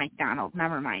Norm Macdonald.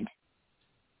 Never mind.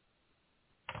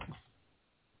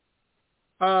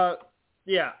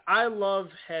 Yeah, I love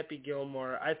Happy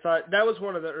Gilmore. I thought that was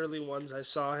one of the early ones I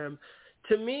saw him.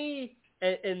 To me,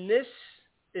 and this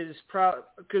is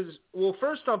because,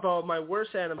 first of all, my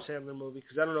worst Adam Sandler movie,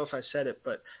 because I don't know if I said it,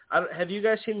 but have you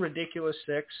guys seen Ridiculous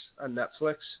 6 on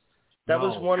Netflix? That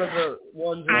was one of the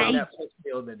ones in the Netflix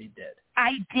deal that he did.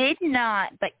 I did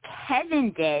not, but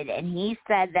Kevin did, and he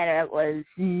said that it was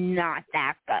not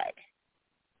that good.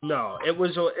 No, it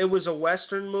was a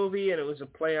Western movie, and it was a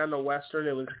play on the Western.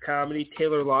 It was a comedy.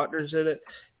 Taylor Lautner's in it.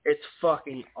 It's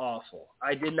fucking awful.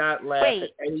 I did not laugh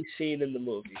at any scene in the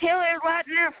movie. Taylor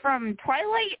Lautner from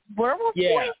Twilight, Werewolf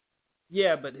Boy?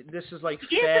 Yeah, but this is like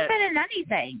he hasn't been in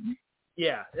anything.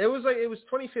 Yeah, it was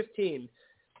 2015,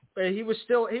 but he was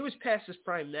past his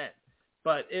prime then,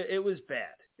 but it was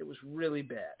bad. It was really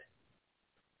bad.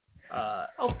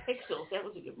 Pixels, that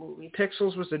was a good movie.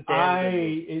 Pixels was a damn good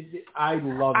movie. I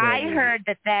love that movie.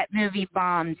 Heard that movie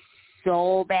bombed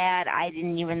so bad I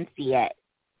didn't even see it.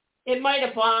 It might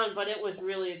have bombed, but it was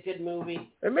really a good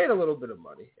movie. It made a little bit of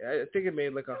money. I think it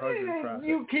made like 100 profit.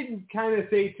 You can kind of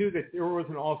say, too, that there was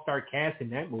an all-star cast in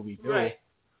that movie, too. Right.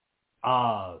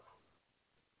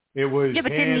 It was but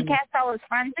didn't he cast all his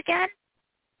friends again?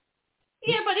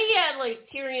 Yeah, but he had,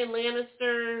 Tyrion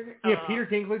Lannister. Yeah, Peter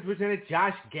Dinklage was in it.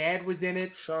 Josh Gad was in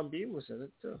it. Sean Bean was in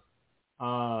it, too.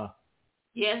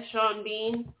 Yeah, Sean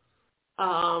Bean.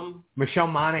 Michelle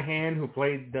Monaghan, who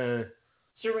played the...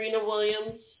 Serena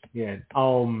Williams. Yeah.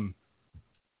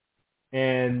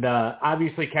 And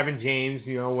obviously Kevin James,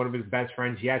 one of his best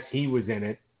friends. Yes, he was in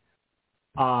it.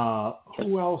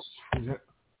 Who else was it?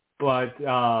 But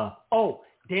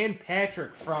Dan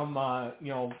Patrick from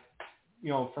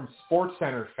from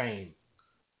SportsCenter fame.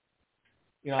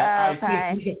 I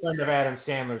think he's a friend of Adam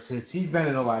Sandler since he's been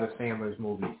in a lot of Sandler's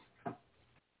movies.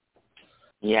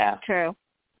 Yeah. True.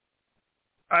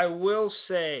 I will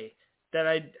say that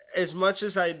as much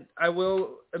as I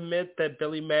will admit that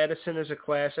Billy Madison is a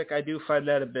classic, I do find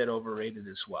that a bit overrated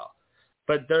as well.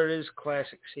 But there is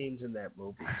classic scenes in that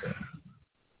movie too.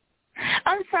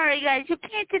 I'm sorry, guys. You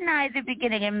can't deny the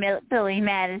beginning of Billy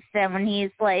Madison when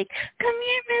he's like, "Come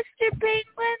here, Mr.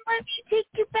 Penguin. Let me take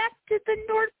you back to the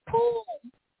North Pole."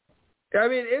 I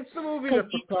mean, it's the movie that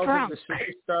propels him drunk. to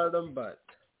superstardom,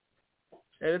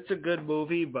 and it's a good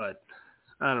movie, but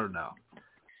I don't know.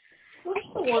 What's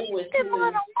the one with him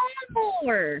on a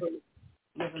lawnmower?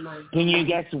 Never mind. Can you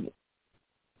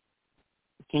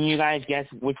guys guess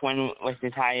which one was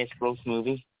his highest gross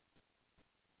movie?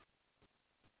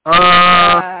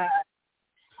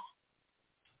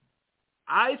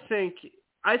 I think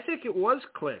it was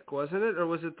Click, wasn't it, or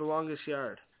was it The Longest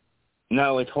Yard?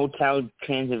 No, it's Hotel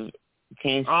Transylvania.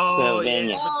 Oh,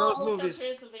 yeah. But those movies.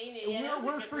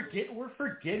 We're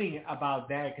forgetting about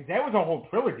that because that was a whole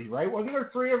trilogy, right? Wasn't there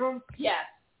 3 of them? Yes.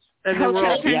 And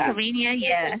Hotel Transylvania,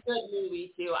 yeah. It's a good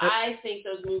movie too. I think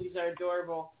those movies are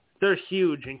adorable. They're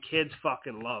huge, and kids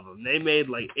fucking love them. They made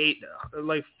like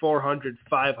 400,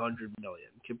 500 million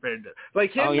compared to him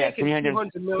making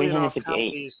 200 million off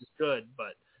comedies is good,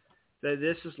 but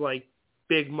this is like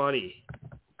big money.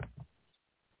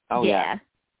 Oh yeah.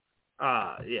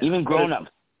 Yeah. Even Grown Ups.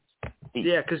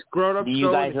 Yeah, because Grown Ups. Do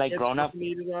you guys like Grown Ups?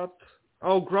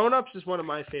 Oh, Grown Ups is one of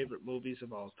my favorite movies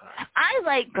of all time. I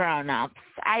like Grown Ups.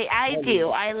 I do.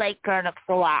 I like Grown Ups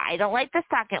a lot. I don't like the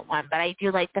second one, but I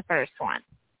do like the first one.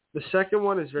 The second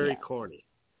one is very corny.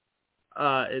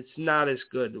 It's not as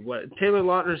good. Taylor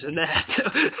Lautner's in that.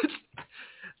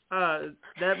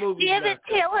 That movie. Damn it,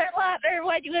 Taylor Lautner!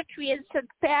 Why do you have to be in such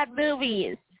bad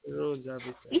movies? It ruins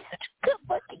everything. He's such a good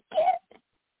looking kid.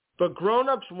 But Grown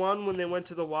Ups won when they went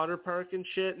to the water park and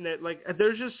shit, and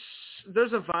there's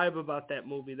a vibe about that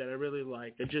movie that I really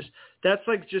like. That's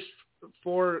just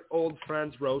 4 old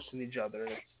friends roasting each other.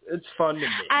 It's fun to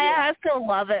me. I also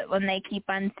love it when they keep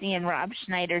on seeing Rob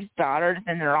Schneider's daughters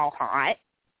and they're all hot.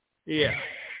 Yeah.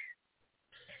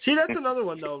 See, that's another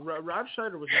one though. Rob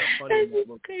Schneider was not funny. This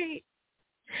is great.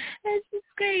 This is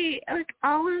great. Like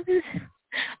all of his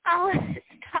daughters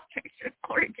are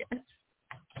gorgeous.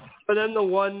 But then the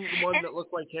one that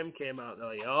looked like him came out. They're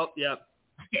like, oh, yep,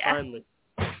 finally.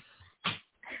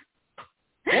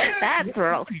 That's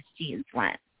where all his genes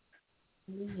went.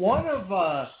 One of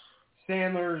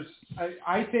Sandler's,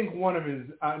 I think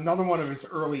another one of his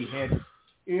early hits.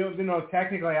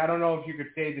 Technically, I don't know if you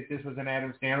could say that this was an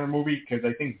Adam Sandler movie because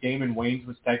I think Damon Wayans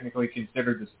was technically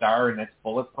considered the star, and that's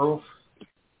Bulletproof.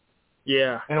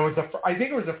 Yeah. And I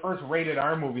think it was the first rated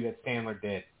R movie that Sandler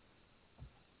did.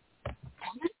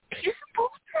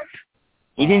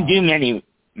 He didn't do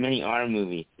many R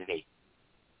movies, did he?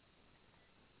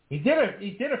 He did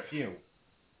a few.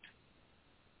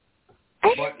 I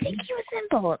didn't think he was in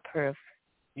Bulletproof.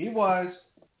 He was.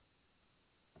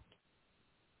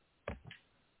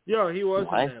 Yeah, he was.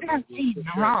 I'm not saying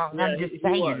wrong. I'm just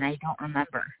saying I don't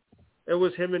remember. It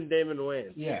was him and Damon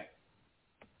Wayans. Yeah.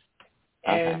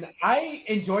 And I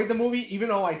enjoyed the movie, even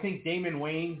though I think Damon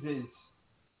Wayans is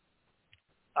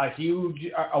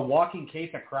a walking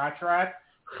case of crotch rot.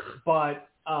 But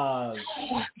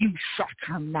you shut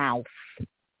your mouth.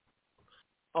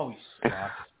 Oh, you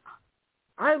suck.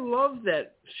 I love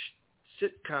that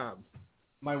sitcom.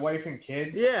 My Wife and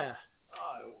Kids? Yeah.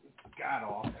 Oh, God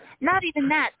awful. Not even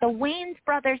that. The Wayans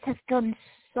brothers have done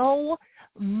so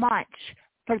much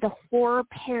for the horror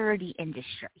parody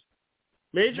industry.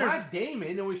 Not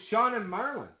Damon. It was Sean and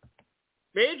Marlon.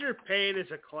 Major Payne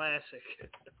is a classic.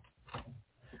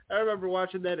 I remember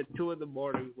watching that at 2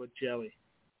 a.m. with Jelly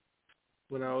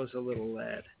when I was a little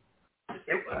lad. All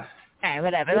right,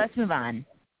 whatever. Let's move on.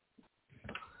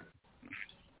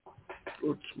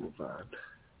 Let's move on.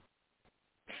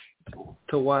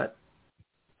 To what?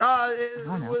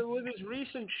 With his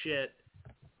recent shit,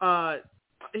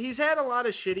 he's had a lot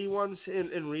of shitty ones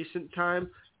in recent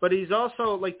time, but he's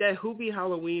also, like, that Hoobie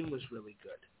Halloween was really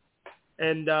good.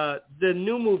 And the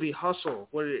new movie, Hustle,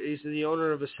 where he's the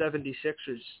owner of the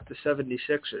 76ers.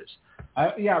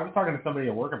 I was talking to somebody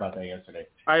at work about that yesterday.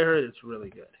 I heard it's really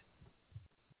good.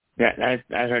 Yeah,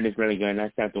 I heard it's really good.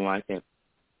 I have to watch it.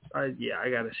 I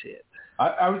got to see it.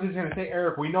 I was just going to say,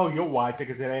 Eric, we know you'll watch it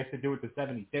because it has to do with the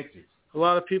 76ers. A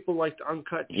lot of people like the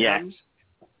Uncut Gems.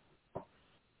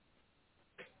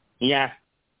 Yeah,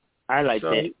 I liked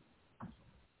it.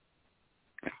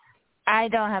 I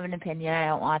don't have an opinion. I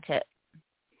don't watch it.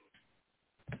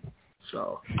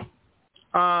 So,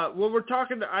 when we're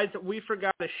talking, we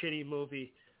forgot a shitty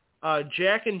movie.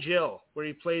 Jack and Jill, where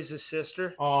he plays his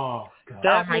sister. Oh, God.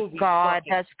 That oh my movie God,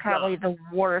 that's probably sucked.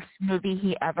 the worst movie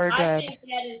he ever did. I think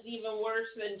that is even worse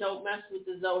than Don't Mess with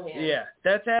the Zohan. Yeah,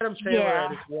 that's Adam Sandler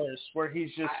at his worst, where he's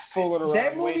just fooling around.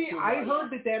 That movie, way too I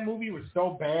much. heard that movie was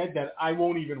so bad that I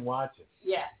won't even watch it.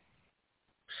 Yeah.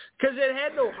 Because it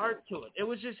had no heart to it. It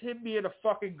was just him being a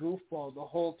fucking goofball the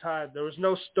whole time. There was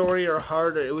no story or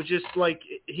heart. It was just like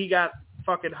he got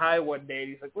fucking high one day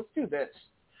and he's like, let's do this.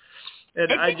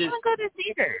 And It didn't even go to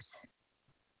theaters.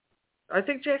 I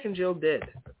think Jack and Jill did.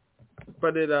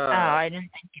 But it I didn't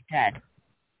think it did.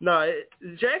 No,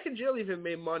 Jack and Jill even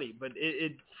made money, but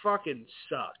it fucking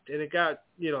sucked. And it got,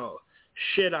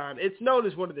 shit on. It's known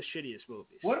as one of the shittiest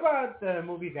movies. What about the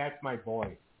movie That's My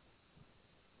Boy?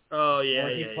 Oh, yeah,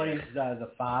 where he plays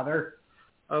the father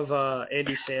of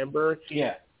Andy Samberg.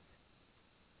 Yeah.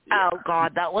 Oh,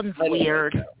 God, that one's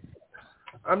weird.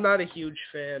 I'm not a huge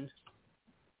fan.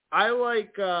 I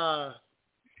like,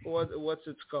 what's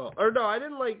it called? Or no, I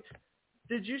didn't like,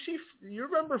 did you see, you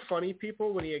remember Funny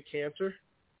People when he had cancer?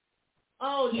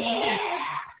 Oh, yeah.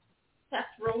 Seth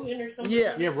Rogen or something?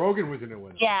 Yeah. Yeah, Rogen was in it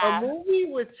with him. Yeah. A movie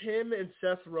with him and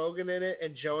Seth Rogen in it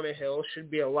and Jonah Hill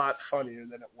should be a lot funnier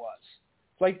than it was.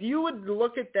 Like, you would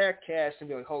look at that cast and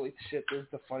be like, holy shit, this is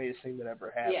the funniest thing that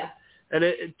ever happened. Yeah.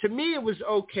 And to me, it was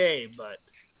okay, but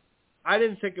I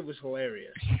didn't think it was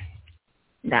hilarious.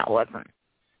 That wasn't.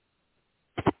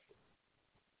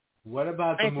 What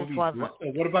about the It just movie? wasn't.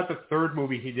 What about the third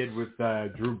movie he did with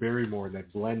Drew Barrymore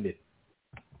that Blended?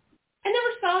 I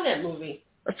never saw that movie.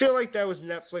 I feel like that was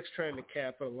Netflix trying to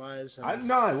capitalize on.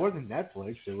 No, it wasn't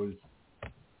Netflix.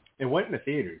 It went in the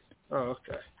theaters. Oh,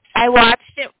 okay. I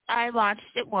watched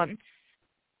it once.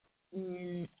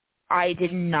 I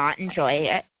did not enjoy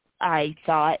it. I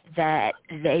thought that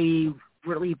they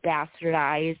really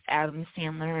bastardized Adam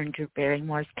Sandler and Drew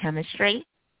Barrymore's chemistry.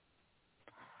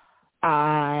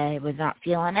 I was not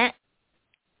feeling it.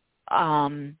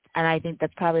 And I think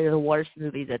that's probably the worst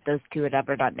movie that those two had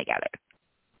ever done together.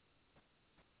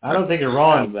 I don't think you're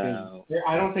wrong.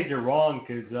 I don't think you're wrong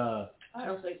because I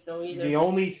don't think so either. the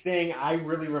only thing I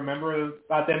really remember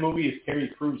about that movie is Terry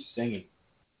Crews singing.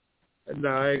 No,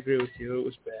 I agree with you. It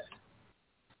was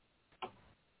bad.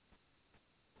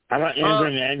 How about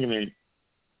Anger Management?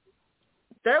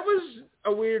 That was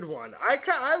a weird one.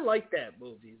 I like that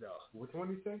movie, though. Which one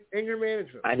did you say? Anger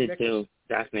Management. I did too.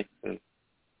 That's Nixon.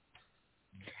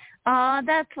 Oh,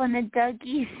 that's one of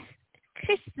Dougie's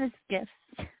Christmas gifts.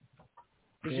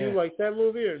 Did you like that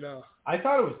movie or no? I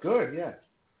thought it was good, yeah.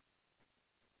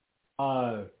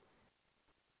 I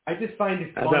just find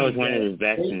it funny. I thought it was one of his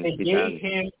best. They gave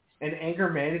him an anger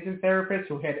management therapist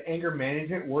who had anger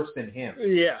management worse than him.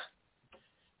 Yeah.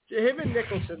 Him and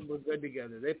Nicholson were good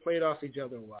together. They played off each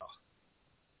other well.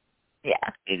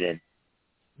 Yeah. He did.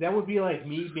 That would be like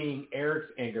me being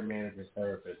Eric's anger management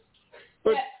therapist.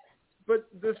 But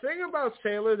the thing about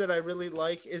Sandler that I really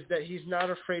like is that he's not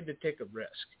afraid to take a risk.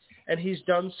 And he's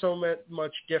done so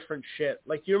much different shit.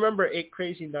 Like, you remember 8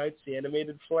 Crazy Nights, the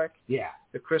animated flick? Yeah.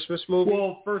 The Christmas movie?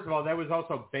 Well, first of all, that was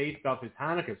also based off his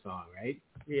Hanukkah song, right?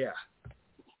 Yeah.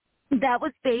 That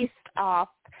was based off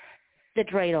the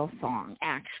Dreidel song,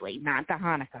 actually, not the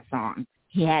Hanukkah song.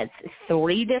 He has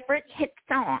 3 different hit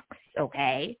songs,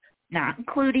 okay? Not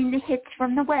including the hits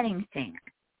from The Wedding Singer.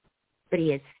 But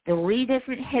he has 3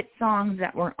 different hit songs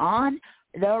that were on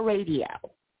the radio.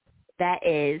 That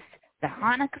is the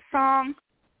Hanukkah song,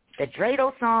 the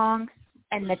Dreidel song,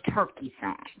 and the Turkey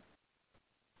song.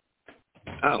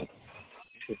 Oh.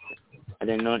 I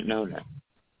did not know that.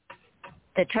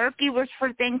 The turkey was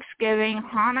for Thanksgiving,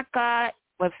 Hanukkah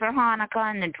was for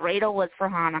Hanukkah, and the Dreidel was for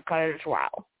Hanukkah as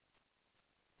well.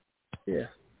 Yeah.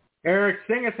 Eric,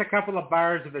 sing us a couple of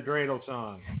bars of the Dreidel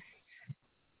song.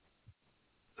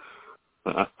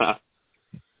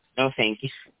 No, thank you.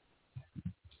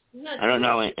 I don't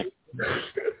know it.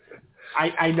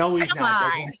 I know he's Come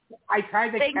not. on. I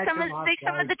tried to Sing catch some him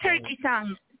of the turkey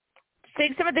song.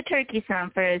 Sing some of the turkey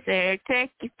song for us, Eric.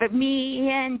 Turkey for me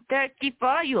and turkey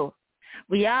for you.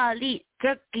 We all eat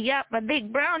turkey up a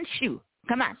big brown shoe.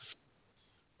 Come on.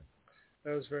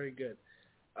 That was very good.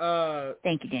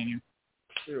 Thank you, Daniel.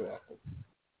 You're welcome.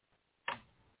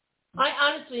 I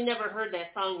honestly never heard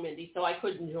that song, Mindy, so I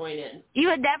couldn't join in. You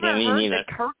had never me heard neither.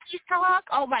 the turkey song?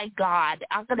 Oh, my God.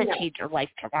 I'm going to change your life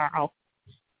tomorrow.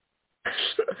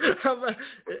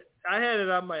 I had it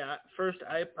on my first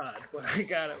iPod when I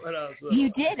got it when I was little.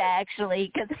 You did,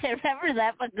 actually, because I remember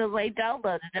that because I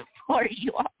downloaded it for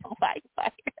you off the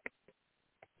Wi-Fi.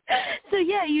 So,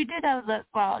 yeah, you did have that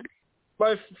song.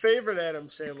 My favorite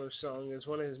Adam Sandler song is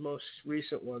one of his most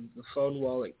recent ones, the Phone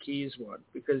Wallet Keys one,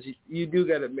 because you do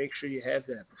got to make sure you have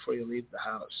that before you leave the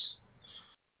house.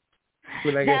 I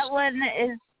mean, that one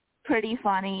is pretty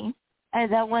funny.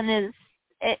 That one is,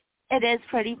 it is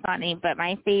pretty funny, but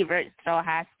my favorite still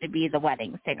has to be the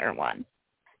Wedding Singer one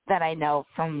that I know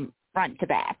from front to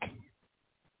back.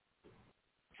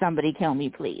 Somebody Kill Me,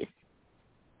 Please.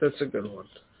 That's a good one,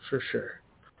 for sure.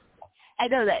 I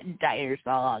know that entire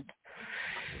song.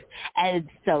 And it's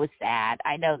so sad.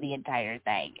 I know the entire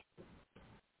thing.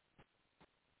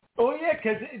 Oh, yeah,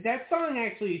 because that song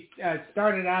actually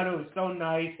started out, it was so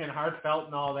nice and heartfelt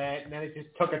and all that, and then it just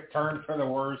took a turn for the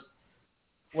worse.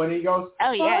 When he goes,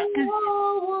 oh, yeah.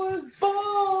 was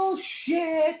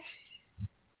bullshit.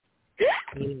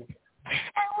 It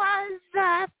was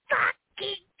a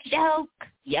fucking joke.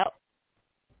 Yep.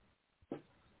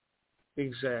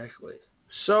 Exactly.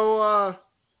 So,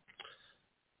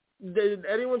 did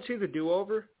anyone see The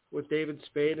Do-Over with David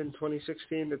Spade in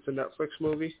 2016? It's a Netflix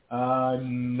movie.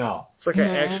 No. It's like an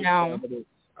action comedy.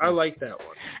 I like that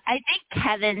one. I think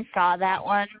Kevin saw that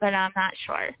one, but I'm not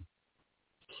sure.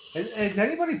 Has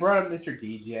anybody brought up Mr.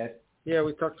 Deeds yet? Yeah,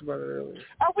 we talked about it earlier.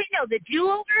 Oh, wait, no, The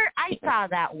Do-Over, I saw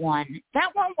that one. That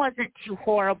one wasn't too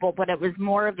horrible, but it was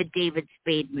more of a David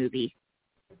Spade movie.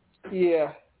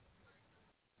 Yeah.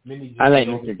 I like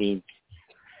Mr. Deeds.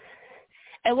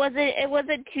 It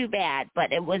wasn't too bad,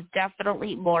 but it was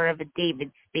definitely more of a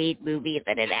David Spade movie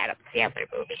than an Adam Sandler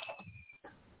movie.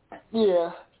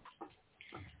 Yeah.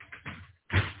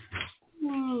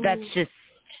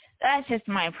 That's just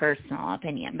my personal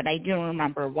opinion, but I do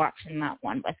remember watching that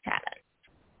one with Kevin.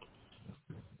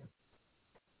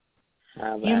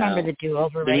 You remember The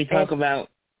Do-Over, right? Did we talk about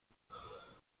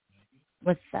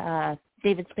with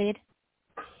David Spade?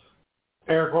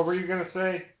 Eric, what were you going to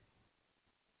say?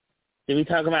 Did we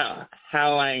talk about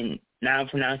how I now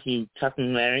pronounce you Chuck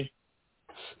and Larry?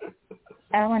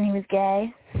 Oh, when he was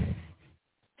gay?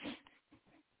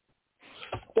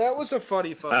 That was a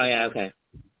funny fucking Oh, yeah, okay.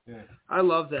 Yeah. I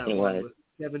love that It one was. with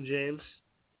Kevin James.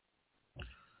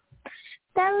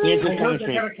 That was Yeah, I good heard, they're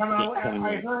chemistry. gonna come out, Good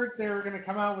I heard they were going to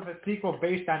come out with a sequel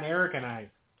based on Eric and I.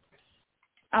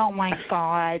 Oh, my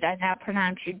God. I now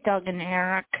pronounce you Doug and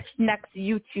Eric. Next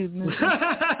YouTube movie.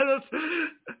 That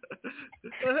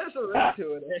has a ring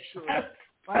to it, actually.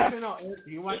 I don't know, Eric,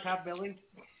 do you want top billing?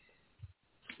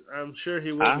 I'm sure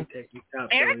he will be taking top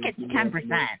Eric billing. gets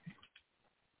 10%.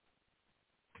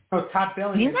 Oh, top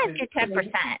billing. You guys get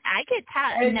 10%. I get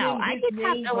top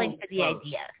billing for the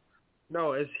idea.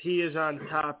 No, as he is on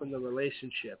top in the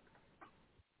relationship.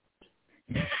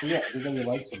 Yeah, because you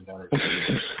like him better.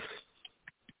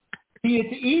 See,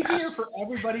 it's easier for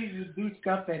everybody to do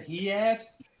stuff that he asks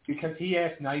because he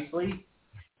asks nicely.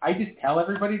 I just tell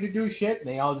everybody to do shit, and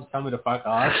they all just tell me to fuck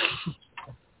off.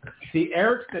 See,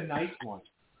 Eric's the nice one.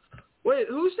 Wait,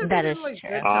 who said that they is didn't like true.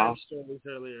 bedtime stories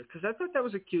earlier? Because I thought that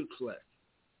was a cute flick.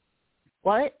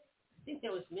 What? I think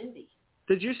that was Mindy.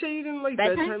 Did you say you didn't like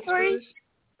Bedtime bedtime stories?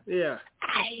 Yeah.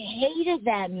 I hated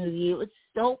that movie. It was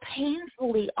so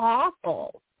painfully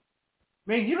awful.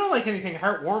 Man, you don't like anything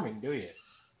heartwarming, do you?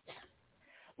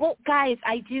 Well, guys,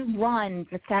 I do run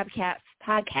the Stabcast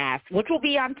podcast, which will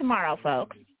be on tomorrow,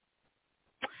 folks.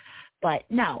 But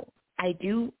no, I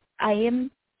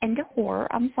am into horror.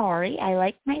 I'm sorry. I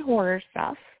like my horror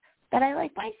stuff, but I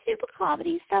like my stupid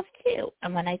comedy stuff too.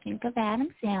 And when I think of Adam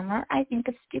Sandler, I think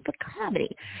of stupid comedy.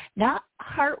 Not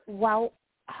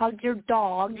hug your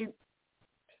dog,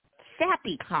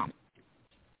 sappy comedy.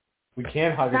 We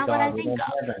can't hug a Not dog. what I We think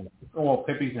don't have any. Oh, well,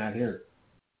 Pippi's not here.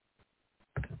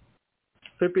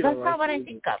 Pippi That's not what I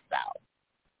think of, though.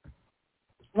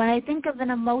 When I think of an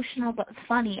emotional but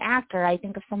funny actor, I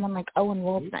think of someone like Owen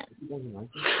Wilson.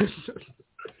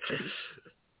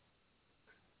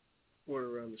 Word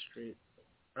around the street.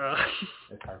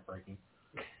 That's heartbreaking.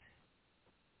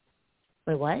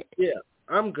 Wait, what? Yeah,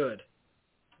 I'm good.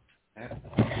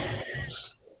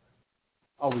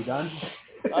 Oh, we done?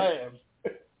 I am.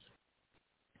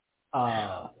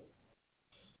 I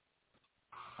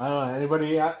don't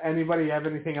know. Anybody have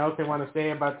anything else they want to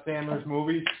say about Sandler's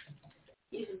movies?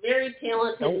 He's a very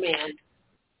talented man.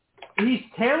 He's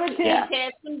talented. He's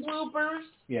had some bloopers.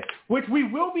 Yeah, which we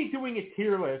will be doing a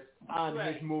tier list on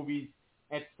Right. his movies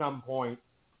at some point.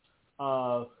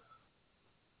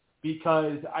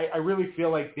 Because I really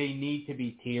feel like they need to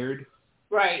be tiered.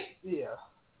 Right. Yeah.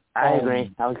 I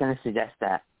agree. I was going to suggest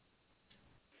that.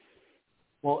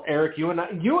 Well, Eric, you and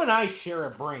I share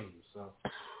a brain, so.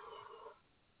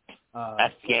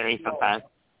 That's scary sometimes.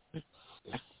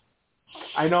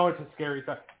 I know it's a scary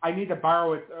thought. I need to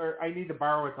borrow it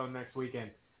till next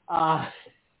weekend.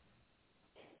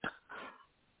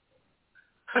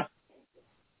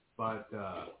 But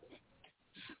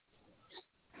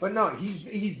no,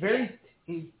 he's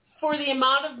for the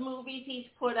amount of movies he's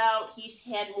put out, he's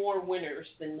had more winners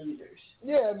than losers.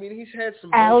 Yeah, I mean, he's had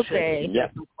some Okay.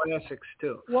 bullshit. Some classics,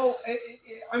 too. Well,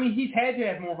 I mean, he's had to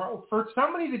have more. For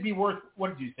somebody to be worth,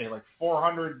 what did you say, like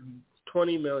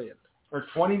 $420 million. Or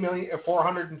 $20 million,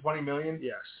 $420 million?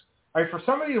 Yes. All right, for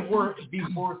somebody to be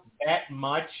worth that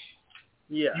much,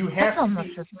 yeah, you have to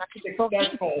be as much as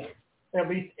successful at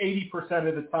least 80%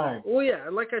 of the time. Well, yeah,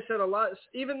 and like I said,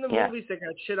 even the movies that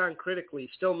got shit on critically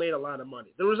still made a lot of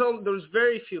money. There was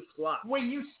very few flops. When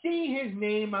you see his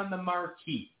name on the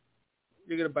marquee,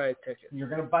 you're gonna buy a ticket. You're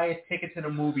gonna buy a ticket to the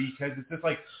movie because it's just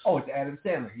like, oh, it's Adam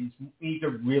Sandler. He's a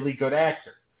really good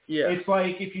actor. Yeah. It's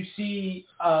like if you see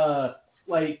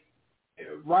like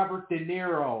Robert De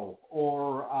Niro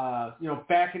or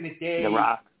back in the day. The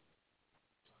Rock.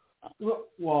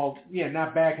 Well, yeah,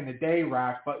 not back in the day,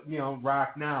 Rock, but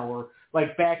Rock now, or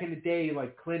like back in the day,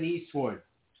 like Clint Eastwood,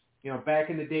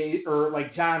 back in the day, or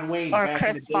like John Wayne, or back Chris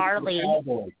in the day, Farley. the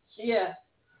Cowboys. Yeah.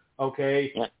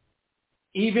 Okay. Yeah.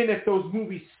 Even if those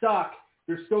movies suck,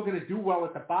 they're still going to do well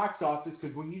at the box office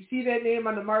because when you see that name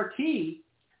on the marquee,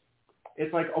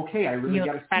 it's like, okay, I really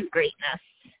got to see greatness.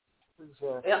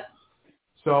 Yep.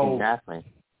 So. Exactly.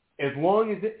 As long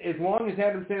as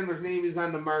Adam Sandler's name is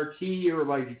on the marquee, or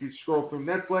like if you scroll through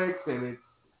Netflix and it's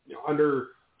under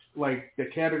like the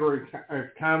category of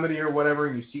comedy or whatever,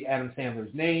 and you see Adam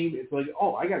Sandler's name, it's like,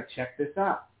 oh, I got to check this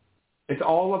out. It's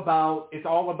all about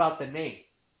the name.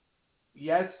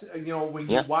 Yes, when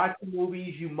you watch the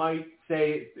movies, you might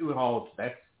say, oh,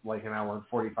 that's like an hour and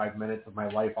 45 minutes of my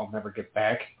life I'll never get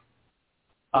back.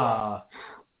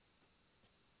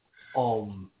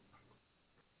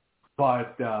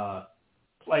 But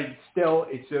like still,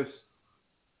 it's just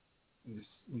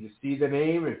you see the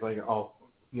name. It's like, oh,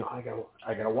 I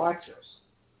gotta watch this.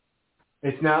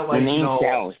 It's not like the name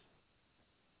sells.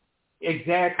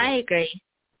 Exactly. I agree.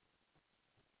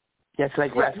 Just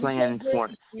like wrestling and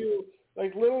sports.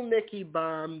 Like Little Nicky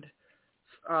bombed,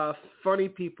 Funny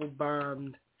People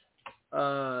bombed,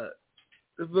 but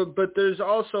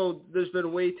there's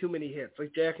been way too many hits.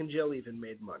 Like Jack and Jill even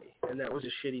made money, and that was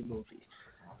a shitty movie.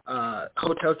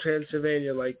 Hotel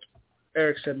Transylvania, like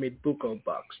Eric said, made buco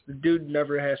bucks. The dude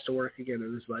never has to work again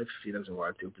in his life if he doesn't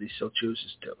want to, but he still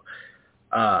chooses to.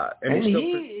 And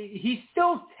he's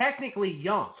still technically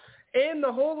young. And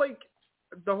the whole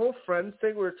Friends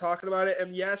thing, we were talking about it,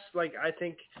 and yes, like I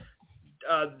think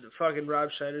fucking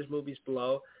Rob Schneider's movies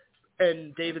blow,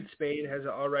 and David Spade has an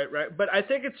all right, but I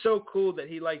think it's so cool that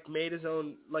he like made his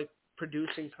own like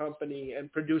producing company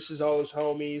and produces all his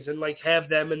homies and like have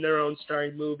them in their own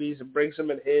starring movies and brings them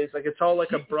in his, like it's all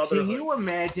like a brotherhood. Can you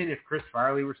imagine if Chris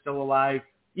Farley were still alive?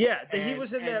 Yeah, he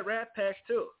was in that Rat Pack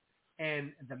too.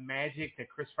 And the magic that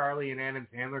Chris Farley and Adam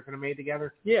Sandler could have made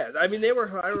together. Yeah, I mean they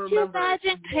were. I remember. Could you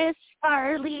imagine Chris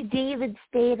Farley, David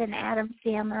Spade, and Adam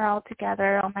Sandler all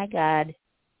together? Oh my God.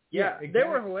 Yeah, exactly. They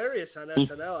were hilarious on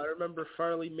SNL. I remember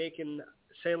Farley making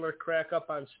Sandler crack up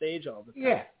on stage all the time.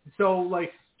 Yeah, so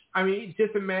like, I mean,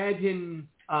 just imagine,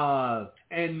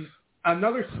 and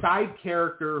another side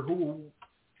character who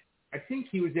I think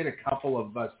he was in a couple of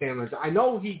Sandler's. I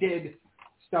know he did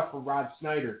stuff for Rob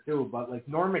Schneider too, but like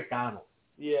Norm Macdonald.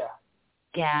 Yeah.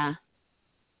 Yeah.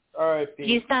 All right.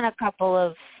 He's done a couple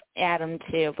of Adam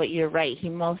too, but you're right. He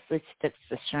mostly sticks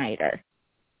to Schneider.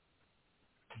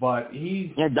 But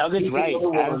Doug is right.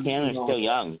 Adam Sandler's still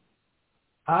young.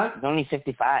 Huh? He's only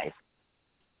 55.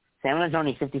 Sandler's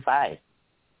only 55.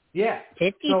 Yeah.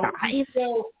 55?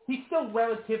 So he's still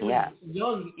relatively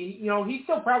young. He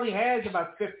still probably has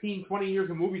about 15, 20 years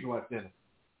of movies left in him.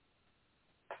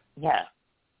 Yeah.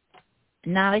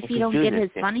 Not if you don't get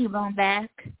his funny bone back.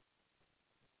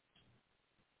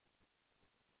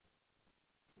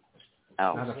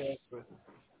 Oh.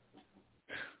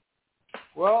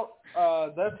 Well,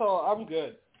 that's all. I'm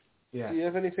good. Yeah. Do you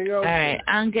have anything else? All right.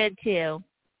 I'm good too.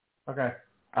 Okay.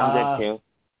 I'm good too.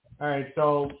 All right.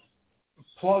 So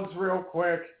plugs real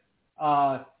quick.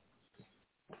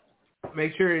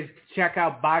 Make sure you check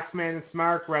out Boxman and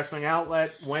Smart Wrestling Outlet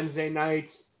Wednesday nights.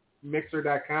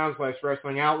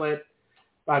 Mixer.com/Wrestling Outlet.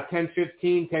 About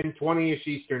 10:15, 10:20ish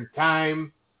Eastern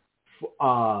Time.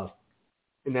 And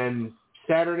then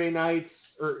Saturday nights,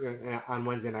 or on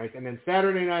Wednesday nights, and then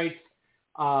Saturday nights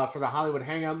for the Hollywood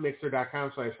Hangout,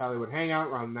 Mixer.com/Hollywood Hangout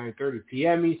around 9:30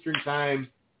 p.m. Eastern Time.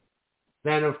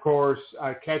 Then, of course,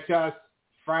 catch us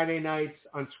Friday nights,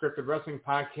 Unscripted Wrestling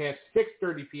Podcast,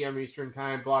 6:30 p.m. Eastern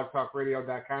Time,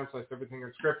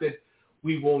 blogtalkradio.com/everythingunscripted.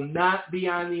 We will not be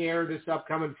on the air this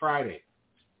upcoming Friday.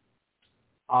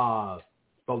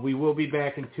 But we will be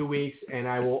back in 2 weeks, and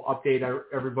I will update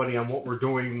everybody on what we're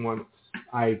doing once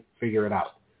I figure it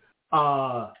out.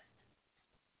 Of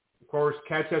course,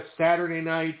 catch us Saturday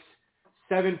nights,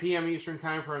 7 p.m. Eastern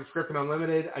Time for Unscripted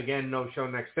Unlimited. Again, no show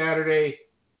next Saturday.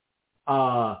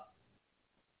 But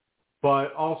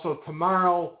also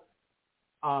tomorrow,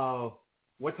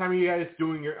 what time are you guys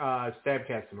doing your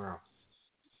Stabcast tomorrow?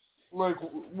 Like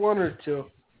 1 or 2.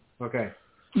 Okay.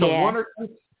 So Yeah.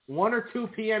 1 or 2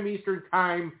 p.m. Eastern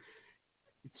Time.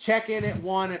 Check in at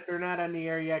 1. If they're not on the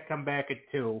air yet, come back at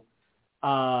 2.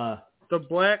 The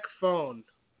Black Phone.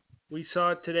 We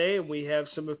saw it today, and we have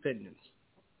some opinions.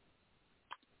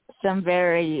 Some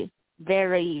very,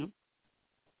 very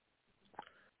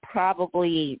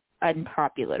probably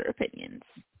unpopular opinions.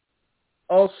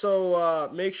 Also,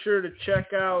 make sure to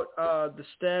check out the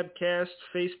Stabcast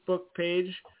Facebook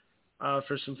page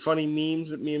for some funny memes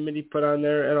that me and Mindy put on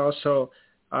there, and also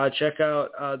check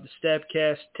out the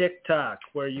Stabcast TikTok,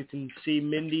 where you can see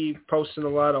Mindy posting a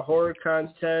lot of horror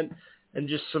content and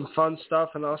just some fun stuff,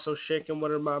 and also shaking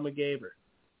what her mama gave her.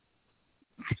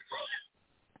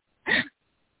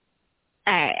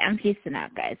 All right, I'm peacing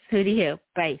out, guys. Hootie-hoo.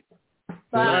 Bye.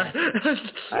 Bye.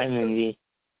 Hi, Mindy.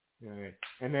 All right.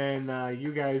 And then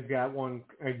you guys got one,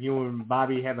 you and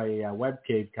Bobby have a web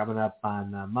cave coming up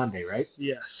on Monday, right?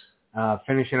 Yes.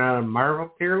 Finishing out a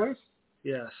Marvel tier list?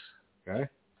 Yes. Okay.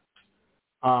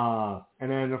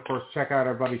 And then, of course, check out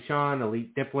our buddy Sean,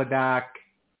 Elite Diplodoc,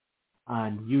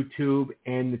 on YouTube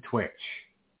and the Twitch.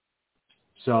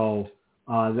 So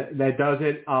that does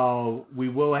it. We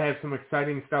will have some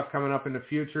exciting stuff coming up in the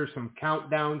future, some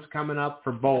countdowns coming up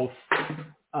for both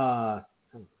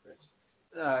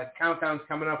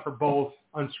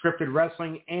Unscripted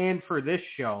Wrestling and for this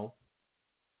show.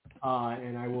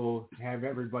 And I will have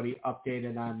everybody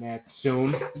updated on that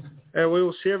soon. And we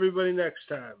will see everybody next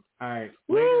time. All right.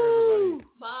 Later, everybody.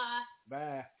 Bye.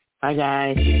 Bye. Bye,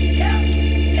 guys.